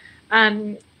here.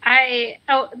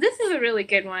 This is a really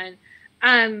good one.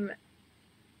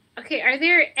 Okay, are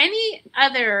there any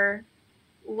other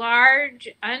large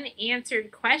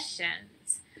unanswered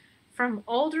questions from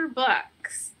older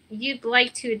books you'd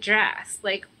like to address,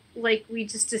 like we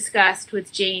just discussed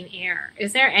with Jane Eyre?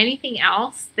 Is there anything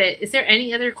else is there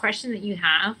any other question that you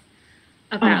have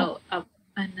about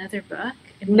another book?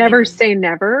 Never say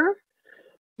never.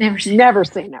 Never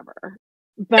say never.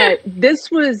 But this,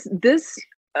 this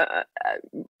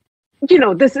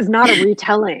is not a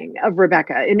retelling of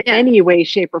Rebecca in any way,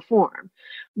 shape, or form.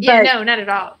 But no, not at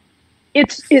all.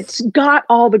 It's got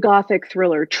all the Gothic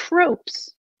thriller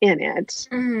tropes in it,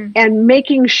 and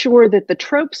making sure that the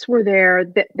tropes were there,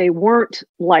 that they weren't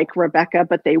like Rebecca,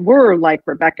 but they were like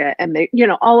Rebecca, and they,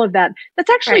 all of that. That's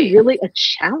actually really a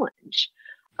challenge.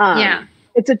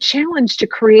 It's a challenge to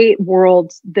create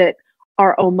worlds that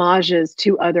are homages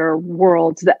to other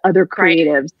worlds that other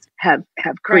creatives have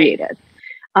created.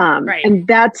 And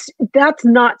that's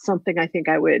not something I think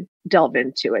I would delve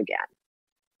into again.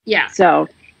 Yeah. So.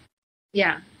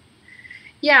 Yeah.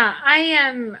 Yeah.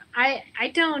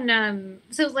 I don't,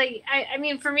 so like, I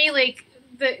mean, for me, like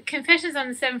the Confessions on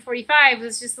the 745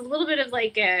 was just a little bit of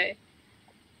like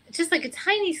just like a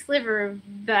tiny sliver of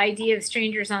the idea of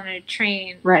Strangers on a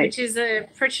Train, which is a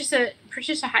Patricia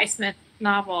Highsmith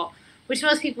novel, which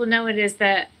most people know it as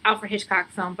the Alfred Hitchcock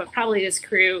film, but probably this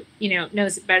crew,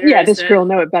 knows it better. Yeah, this crew will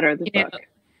know it better than the book.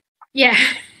 Yeah,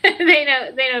 they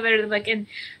know better than the book. And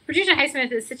Patricia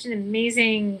Highsmith is such an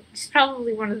amazing, she's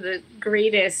probably one of the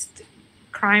greatest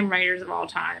crime writers of all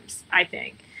times, I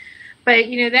think. But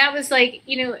that was like,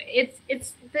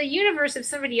 it's the universe of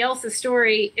somebody else's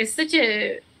story is such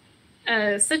a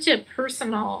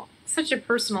personal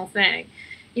thing.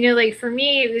 Like for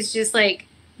me, it was just like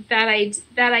that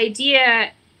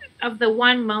idea of the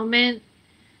one moment,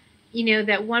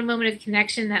 that one moment of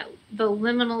connection, that the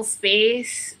liminal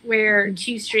space where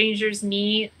two strangers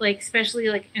meet, like especially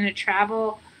like in a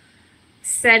travel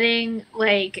setting,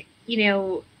 like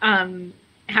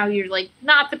how you're like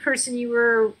not the person you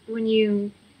were when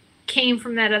you came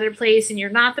from that other place, and you're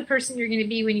not the person you're going to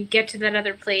be when you get to that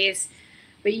other place,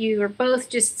 but you are both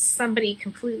just somebody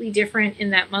completely different in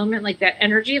that moment. Like that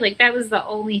energy, like that was the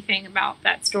only thing about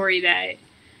that story that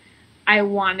I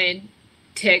wanted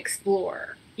to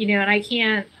explore. And I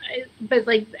can't, but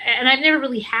like, and I've never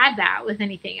really had that with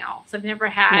anything else. I've never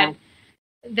had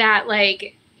that,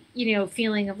 like,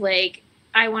 feeling of like,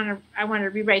 I want to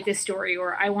rewrite this story,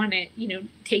 or I want to,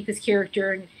 take this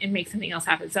character and make something else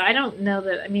happen. So I don't know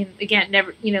that, I mean, again,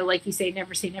 never, like you say,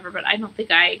 never say never, but I don't think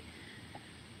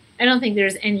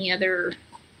there's any other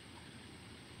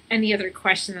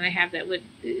question that I have that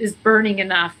is burning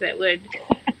enough that would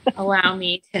allow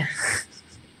me to.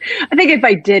 I think if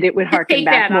I did, it would harken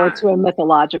back more to a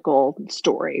mythological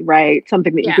story, right?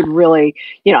 Something that you could really,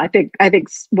 I think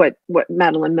what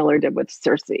Madeline Miller did with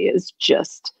Circe is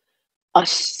just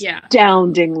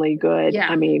astoundingly good.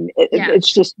 I mean,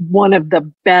 it's just one of the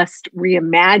best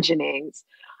reimaginings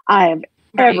I have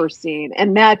ever seen.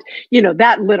 And that,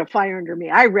 that lit a fire under me.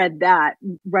 I read that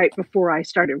right before I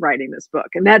started writing this book.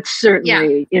 And that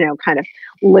certainly, kind of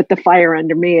lit the fire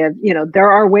under me of,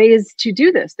 there are ways to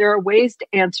do this. There are ways to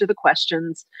answer the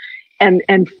questions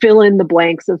and fill in the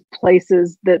blanks of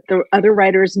places that the other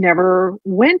writers never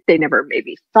went. They never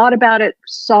maybe thought about it,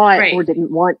 saw it, or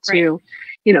didn't want to.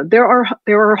 There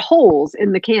are holes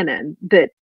in the canon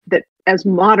that as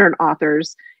modern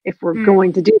authors, if we're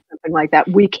going to do something like that,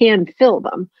 we can fill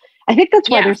them. I think that's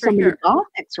why there's so many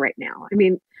Gothics right now. I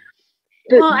mean,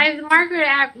 Margaret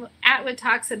Atwood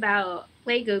talks about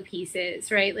Lego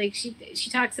pieces, right? Like she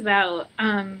talks about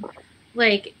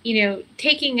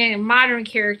taking a modern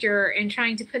character and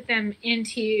trying to put them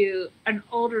into an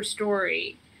older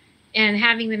story and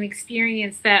having them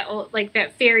experience that, like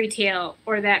that fairy tale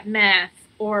or that myth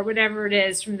or whatever it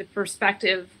is from the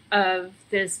perspective of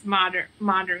this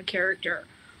modern character.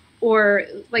 Or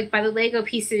like by the Lego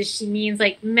pieces, she means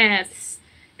like myths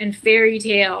and fairy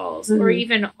tales, or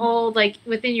even old, like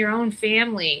within your own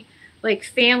family, like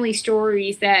family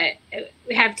stories that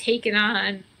have taken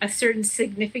on a certain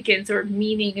significance or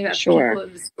meaning about the people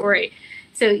in the story.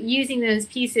 So using those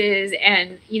pieces,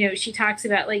 and she talks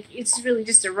about, like, it's really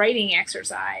just a writing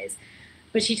exercise,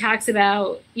 but she talks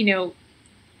about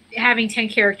having 10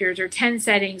 characters or 10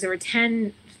 settings or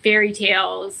 10 fairy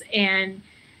tales, and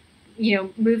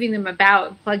moving them about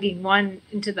and plugging one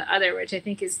into the other, which I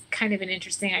think is kind of an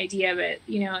interesting idea. But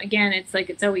again, it's like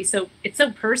it's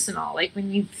so personal. Like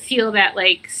when you feel that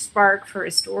like spark for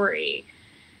a story,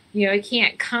 it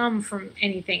can't come from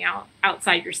anything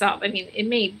outside yourself. I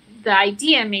mean, the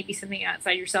idea may be something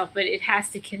outside yourself, but it has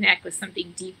to connect with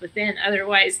something deep within.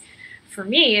 Otherwise, for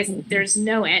me, there's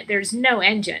no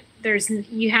engine.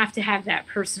 You have to have that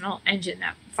personal engine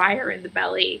that fire in the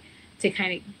belly to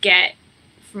kind of get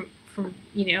from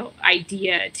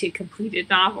idea to completed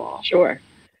novel. Sure.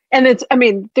 And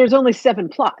there's only 7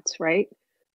 plots, right?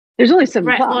 There's only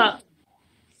 7 plots. Well,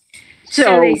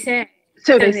 so they say.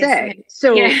 So they say.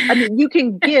 So yeah. you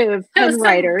can give 10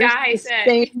 writers guy the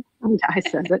same. Some guy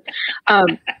says it.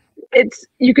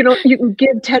 You can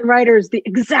give 10 writers the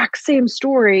exact same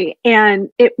story, and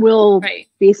it will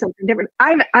be something different.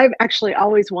 I've actually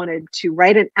always wanted to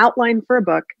write an outline for a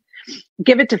book,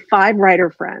 give it to 5 writer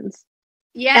friends,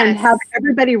 and have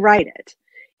everybody write it.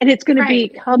 And it's going to be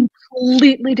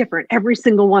completely different. Every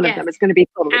single one of them is going to be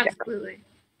totally different.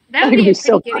 That would be a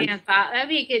pretty good that would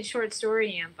be a good short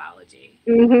story anthology.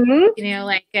 Mm-hmm.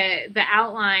 Like the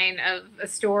outline of a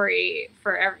story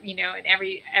for and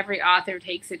every author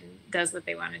takes it and does what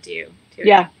they want to do.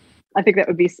 Yeah, I think that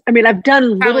would be. I've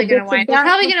done little bits of that. We're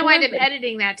probably going to wind up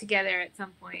editing that together at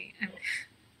some point.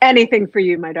 Anything for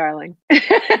you, my darling.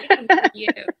 Anything for you.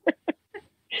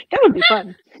 That would be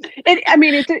fun.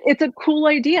 It's a cool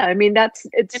idea.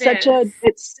 It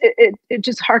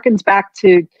just harkens back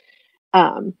to.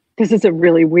 This is a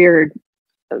really weird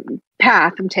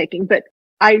path I'm taking, but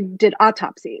I did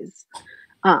autopsies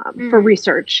for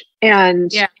research,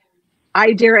 and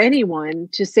I dare anyone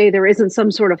to say there isn't some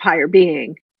sort of higher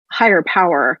being, higher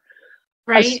power,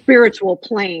 a spiritual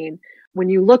plane. When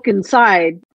you look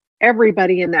inside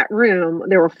everybody in that room,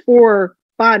 there were 4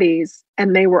 bodies,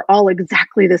 and they were all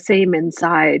exactly the same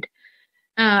inside.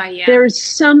 There's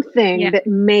something that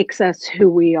makes us who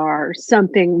we are,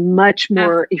 something much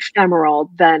more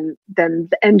ephemeral than the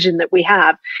engine that we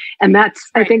have. And that's,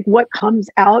 I think, what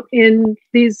comes out in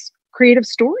these creative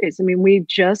stories. We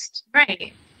just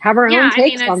have our own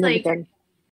takes on everything.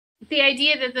 The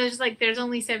idea that there's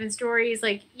only 7 stories,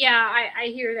 I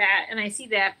hear that and I see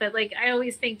that, but I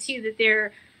always think too that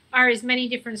there are as many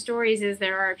different stories as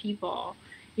there are people.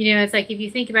 It's if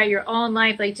you think about your own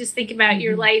life, just think about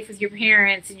your life with your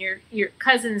parents and your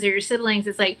cousins or your siblings.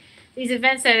 It's these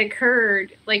events that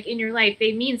occurred in your life,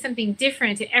 they mean something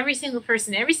different to every single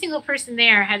person. Every single person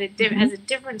there has a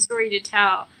different story to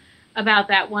tell about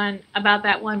that one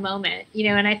moment.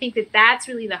 And I think that that's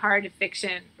really the heart of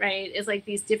fiction, right? Is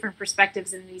these different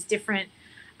perspectives and these different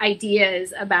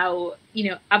ideas about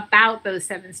those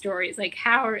 7 stories.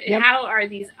 How are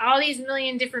all these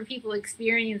million different people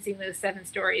experiencing those 7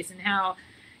 stories, and how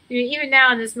even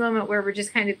now in this moment where we're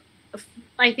just kind of,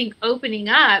 I think, opening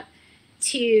up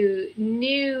to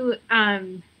new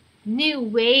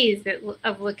ways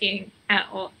of looking at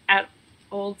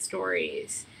old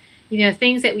stories,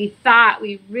 things that we thought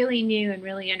we really knew and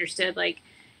really understood.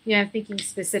 I'm thinking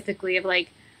specifically of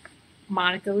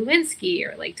Monica Lewinsky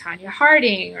or Tanya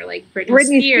Harding or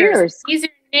Britney Spears. These are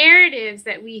narratives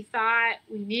that we thought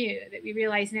we knew, that we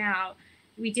realize now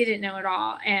we didn't know at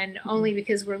all, and only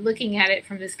because we're looking at it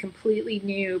from this completely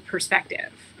new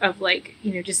perspective of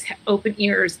just open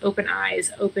ears, open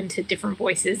eyes, open to different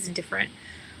voices and different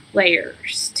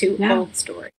layers to old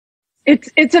stories.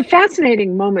 It's a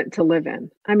fascinating moment to live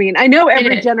in. I know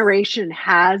every generation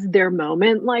has their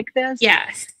moment like this.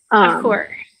 Yes, of course.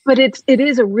 But it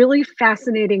is a really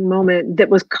fascinating moment that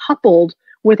was coupled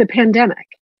with a pandemic.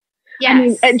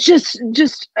 Yes.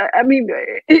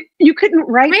 You couldn't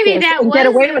write Maybe this that and get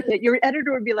away with it. Your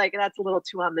editor would be like, that's a little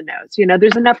too on the nose.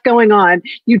 There's enough going on.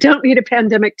 You don't need a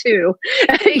pandemic too.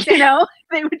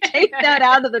 They would take that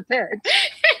out of the pitch.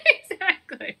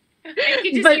 Exactly. I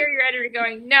could just hear your editor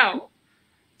going, no.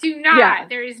 Do not. Yeah,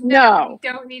 there is no. We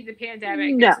don't need the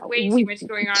pandemic. No, there's way too much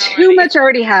going on already. Too much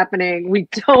already happening. We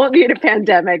don't need a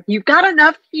pandemic. You've got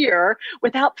enough here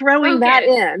without throwing that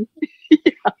in.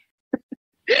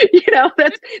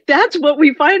 That's what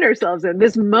we find ourselves in,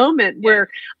 this moment where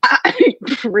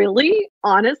really,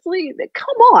 honestly,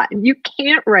 come on, you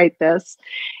can't write this.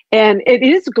 And it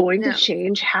is going to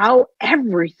change how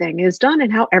everything is done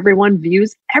and how everyone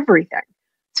views everything.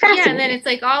 Yeah, and then it's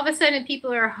all of a sudden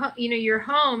people are, you're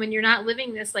home and you're not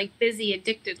living this busy,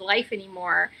 addicted life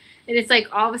anymore. And it's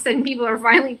all of a sudden people are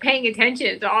finally paying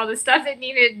attention to all the stuff that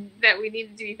we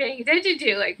needed to be paying attention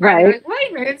to. Wait a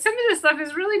minute, some of this stuff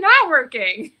is really not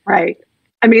working. Right.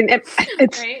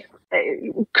 It's right?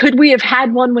 Could we have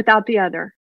had one without the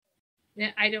other?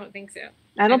 Yeah, I don't think so.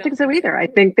 I don't think so either. I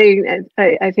think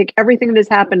I think everything that has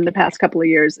happened in the past couple of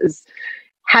years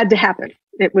had to happen.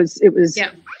 It was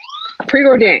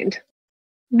preordained.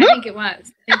 I think it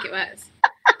was.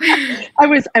 I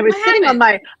was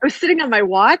sitting on my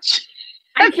watch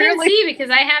I can't see because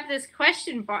I have this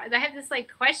question bar. I have this like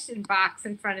question box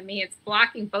in front of me. It's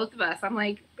blocking both of us. I'm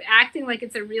like acting like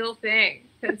it's a real thing.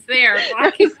 It's there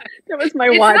blocking. That was my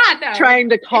watch trying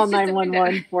to call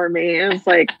 911 for me. It was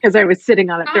like because I was sitting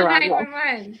on it the wrong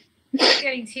way. It's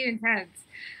getting too intense.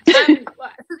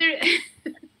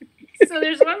 So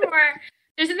there's one more.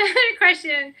 There's another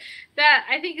question that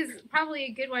I think is probably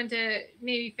a good one to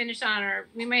maybe finish on, or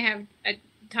we might have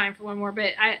time for one more.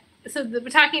 But we're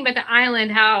talking about the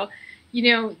island, how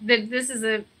that this is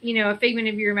a a figment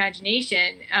of your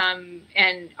imagination,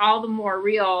 and all the more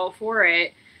real for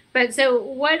it. But so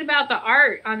what about the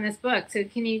art on this book? So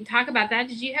can you talk about that?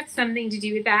 Did you have something to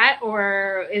do with that,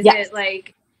 or is it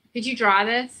like did you draw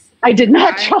this? I did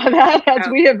not draw that, as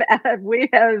we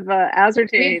have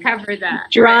ascertained. We covered that.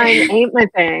 Drawing ain't my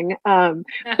thing. But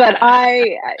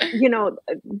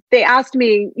they asked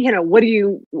me,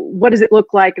 what does it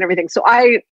look like and everything. So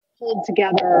I pulled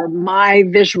together my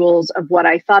visuals of what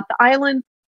I thought the island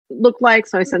looked like.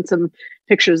 So I sent some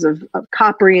pictures of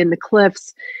Capri and the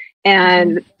cliffs,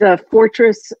 and the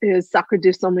fortress is Sacre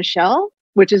du Saint Michel,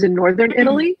 which is in northern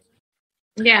Italy.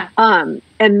 Yeah. And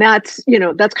that's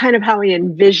kind of how I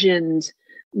envisioned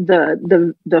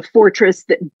the fortress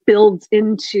that builds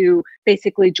into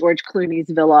basically George Clooney's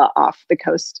villa off the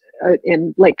coast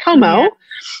in Lake Como. Yeah.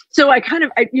 So I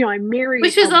married,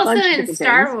 which was also in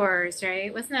Star Wars,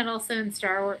 right? Wasn't that also in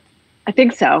Star Wars? I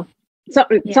think so.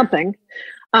 Something.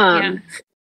 I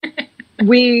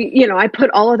put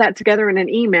all of that together in an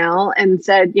email and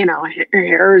said,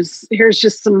 here's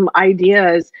just some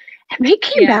ideas. And they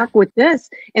came back with this.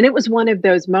 And it was one of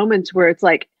those moments where it's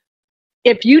like,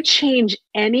 if you change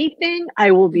anything,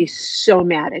 I will be so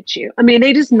mad at you. I mean,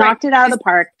 they just knocked it out of the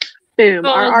park. Boom.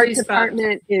 Our art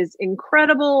department is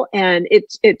incredible. And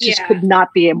it just could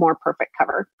not be a more perfect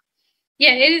cover.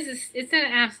 Yeah, it is. It's an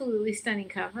absolutely stunning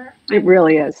cover. It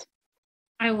really is.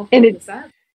 I will hold this up.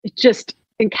 It just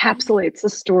encapsulates the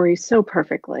story so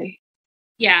perfectly.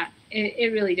 Yeah,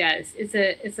 it really does.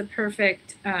 It's a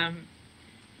perfect, and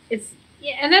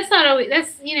that's not always,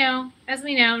 as we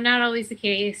know, not always the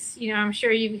case. I'm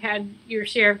sure you've had your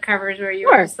share of covers where you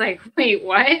were just like, wait,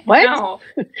 what? What? No.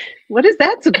 What is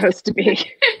that supposed to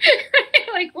be?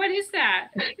 Like, what is that?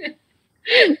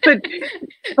 But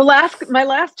my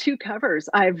last two covers,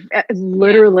 I've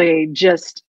literally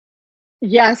just,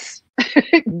 yes,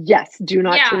 do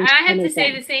not change I have anything. to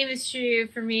say the same is true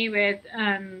for me with,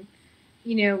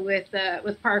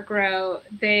 with Park Row.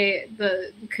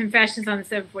 The Confessions on the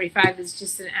 745 is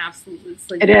just an absolute.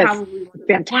 It is probably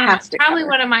fantastic. Probably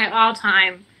one of my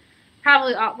all-time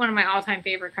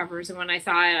favorite covers. And when I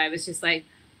saw it, I was just like,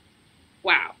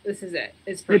 wow, this is it.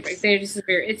 It's perfect. They're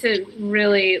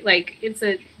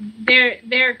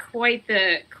quite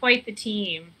the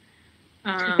team.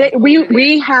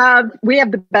 We have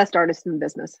the best artists in the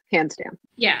business, hands down.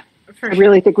 Yeah, I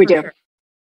really think we do. Sure.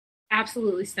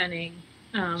 Absolutely stunning.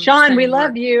 Sean, we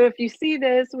love you. If you see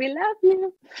this, we love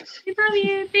you. We love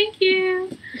you. Thank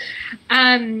you.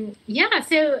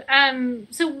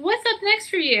 So what's up next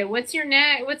for you? What's your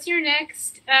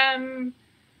next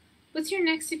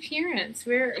appearance?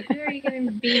 Who are you going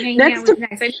to be hanging out with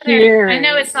next? I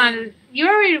know it's not. You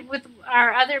were with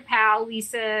our other pal,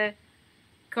 Lisa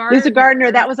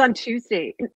Gardner. That was on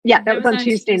Tuesday. Yeah, that was on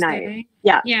Tuesday night.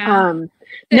 Yeah. Yeah.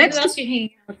 Next, who else are you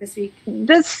hanging out with this week?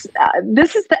 This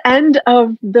is the end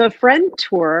of the friend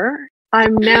tour.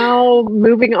 I'm now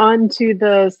moving on to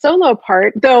the solo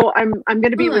part, though I'm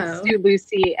going to be with Sue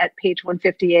Lucy at page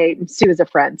 158. And Sue is a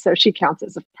friend, so she counts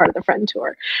as a part of the friend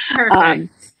tour. Perfect.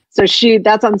 So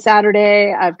that's on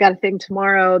Saturday. I've got a thing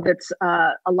tomorrow that's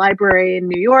a library in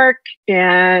New York,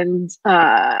 and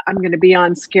I'm going to be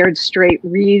on Scared Straight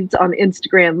Reads on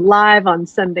Instagram Live on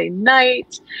Sunday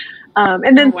night.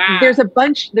 And then there's a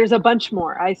bunch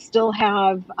more. I still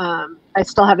have a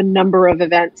number of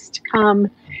events to come,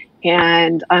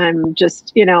 and I'm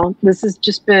just, this has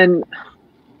just been,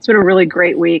 it's been a really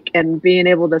great week, and being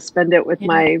able to spend it with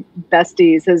my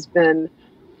besties has been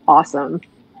awesome.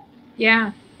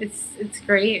 Yeah. It's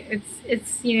great.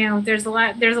 It's there's a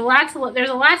lot to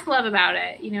love about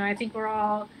it. I think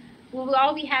we'll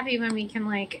all be happy when we can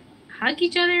like hug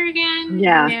each other again.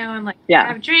 Yeah. And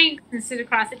have drinks and sit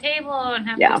across the table and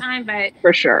have a good time. But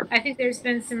for sure, I think there's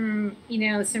been some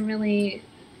some really,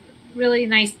 really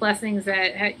nice blessings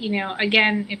that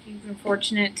again, if you've been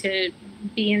fortunate to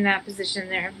be in that position,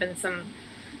 there have been some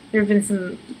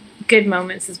good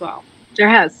moments as well. There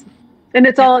has. And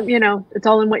it's all, it's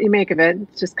all in what you make of it.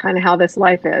 It's just kind of how this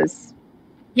life is.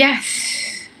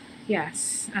 Yes.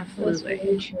 Yes, absolutely. That's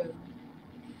very true.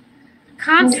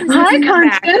 Constance Hi, is in the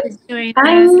back. Constance. She's joining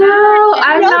I us. know.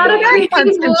 I'm not a Hi, creepy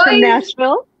Constance from voice.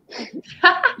 Nashville.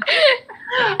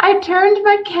 I turned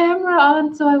my camera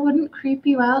on so I wouldn't creep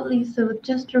you out, Lisa, with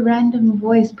just a random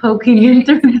voice poking in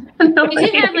through the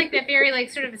You do have like that very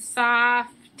like sort of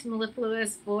soft,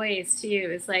 mellifluous voice too.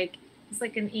 It's like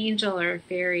an angel or a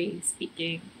fairy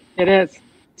speaking. It is.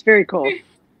 It's very cool.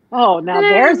 Oh, now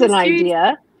there's an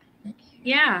idea.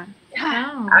 Yeah.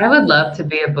 Oh. I would love to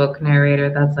be a book narrator.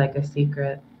 That's like a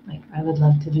secret. Like I would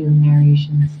love to do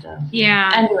narration stuff.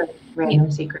 Yeah. Anyway, random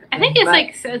secret. I think it's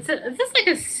like it's just like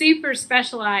a super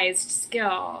specialized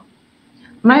skill.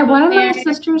 One of my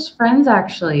sister's friends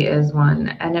actually is one,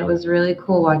 and it was really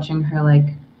cool watching her.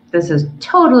 Like, this is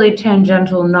totally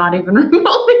tangential, not even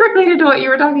remotely related to what you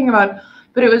were talking about,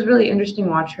 but it was really interesting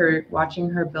watching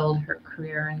her build her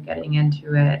career and getting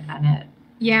into it, and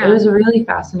it was a really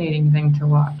fascinating thing to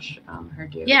watch her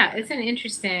do. Yeah, it's an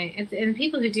interesting, and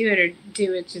people who do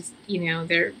it just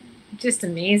they're just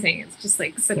amazing. It's just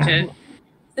like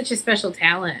such a special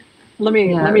talent. Let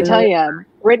me tell you,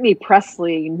 Brittany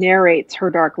Presley narrates Her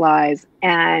Dark Lies,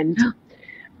 and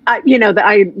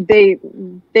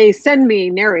they send me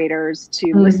narrators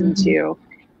to listen to,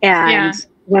 and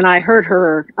when I heard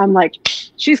her, I'm like,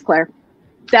 she's Claire.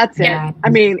 That's it. Yeah. I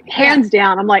mean, hands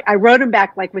down. I'm like, I wrote him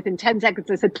back like within 10 seconds.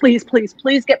 I said, please, please,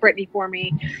 please get Brittany for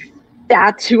me.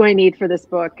 That's who I need for this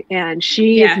book. And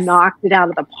she has knocked it out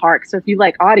of the park. So if you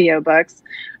like audiobooks,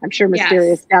 I'm sure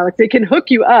Mysterious Galaxy can hook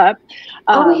you up.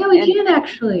 We can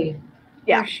actually.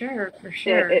 Yeah. For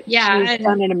sure. She's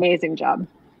done an amazing job.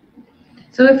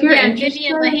 So if you're interested.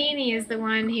 Vivian Lahaney is the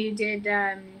one who did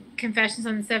Confessions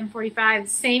on the 745.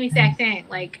 Same exact thing.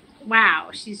 Like,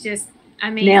 wow. She's just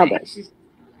amazing. Nailed it. She's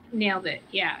nailed it.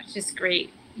 Yeah. It's just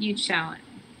great. Huge talent.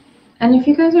 And if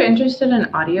you guys are interested in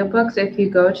audiobooks, if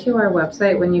you go to our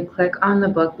website, when you click on the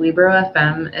book, Libro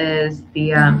FM is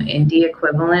the indie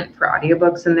equivalent for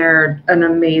audiobooks, and they're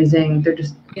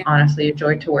just honestly a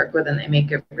joy to work with, and they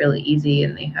make it really easy,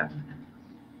 and they have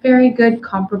very good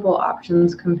comparable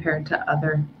options compared to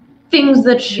other things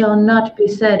that shall not be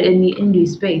said in the indie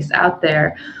space out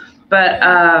there.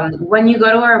 But when you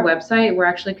go to our website, we're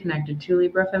actually connected to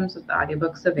Libro FM, so if the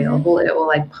audiobook's available, it will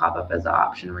like pop up as an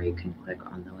option where you can click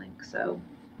on the link. So,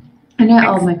 and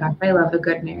oh my gosh, I love a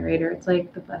good narrator. It's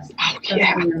like the best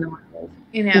thing in the world.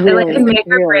 It can make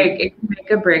or break. It can make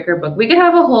a break or book. We could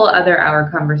have a whole other hour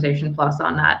conversation plus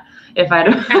on that if I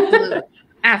don't.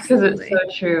 Absolutely. Because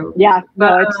it's so true. Yeah,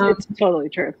 but it's totally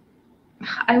true.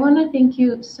 I want to thank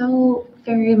you so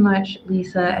very much,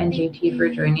 Lisa and JT, for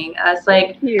joining us.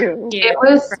 Like, it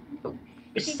was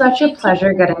such a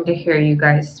pleasure getting to hear you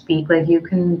guys speak. Like,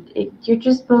 you're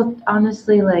just both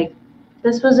honestly like,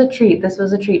 this was a treat. This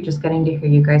was a treat just getting to hear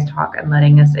you guys talk and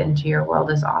letting us into your world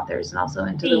as authors and also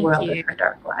into the world of Her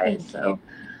Dark Lies. So,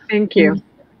 thank you.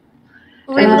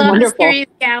 We love Mysterious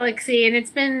Galaxy, and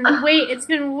it's been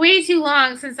way too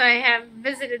long since I have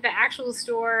visited the actual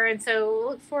store, and so we'll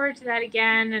look forward to that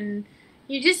again. And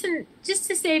just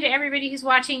to say to everybody who's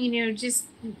watching, just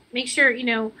make sure,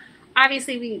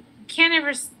 obviously we can't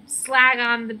ever slag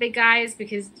on the big guys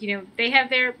because they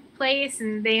have their place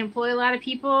and they employ a lot of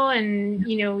people, and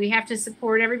we have to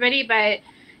support everybody, but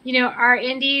our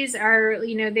indies are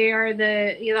they are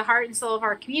the heart and soul of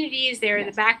our communities. They're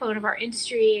the backbone of our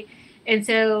industry. And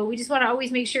so we just want to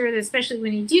always make sure that, especially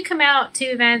when you do come out to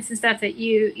events and stuff, that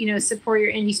you support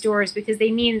your indie stores, because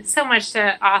they mean so much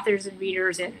to authors and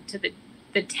readers and to the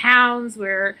towns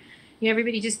where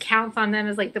everybody just counts on them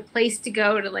as like the place to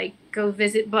go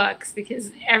visit books, because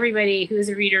everybody who is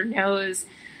a reader knows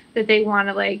that they want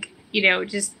to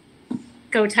just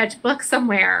go touch books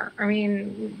somewhere. I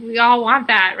mean, we all want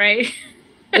that, right?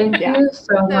 Thank you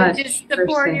so much. So just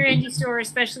support your indie store,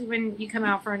 especially when you come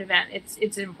out for an event.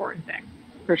 It's an important thing.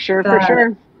 For sure, for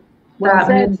sure. That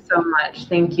means so much.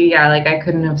 Thank you. Yeah, like I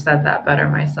couldn't have said that better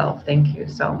myself. Thank you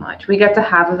so much. We get to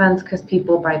have events because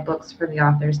people buy books for the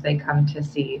authors they come to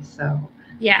see. So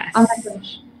yes. Oh my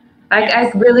gosh.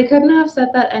 I really couldn't have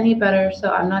said that any better.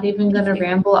 So I'm not even going to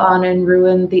ramble on and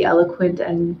ruin the eloquence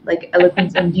and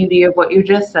beauty of what you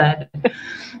just said.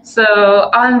 So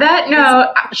on that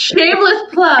note, shameless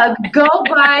plug, go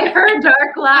buy Her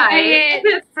Dark Lies.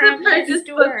 It's from the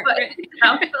store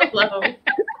down below.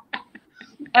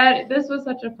 And this was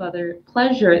such a pleasure.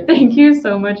 Thank you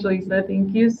so much, Lisa.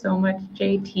 Thank you so much,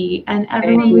 JT, and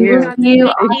everyone. We will see you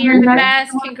on You're the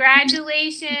best.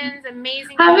 Congratulations.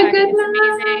 Amazing. Have a good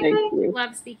night. Amazing.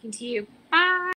 Love speaking to you. Bye.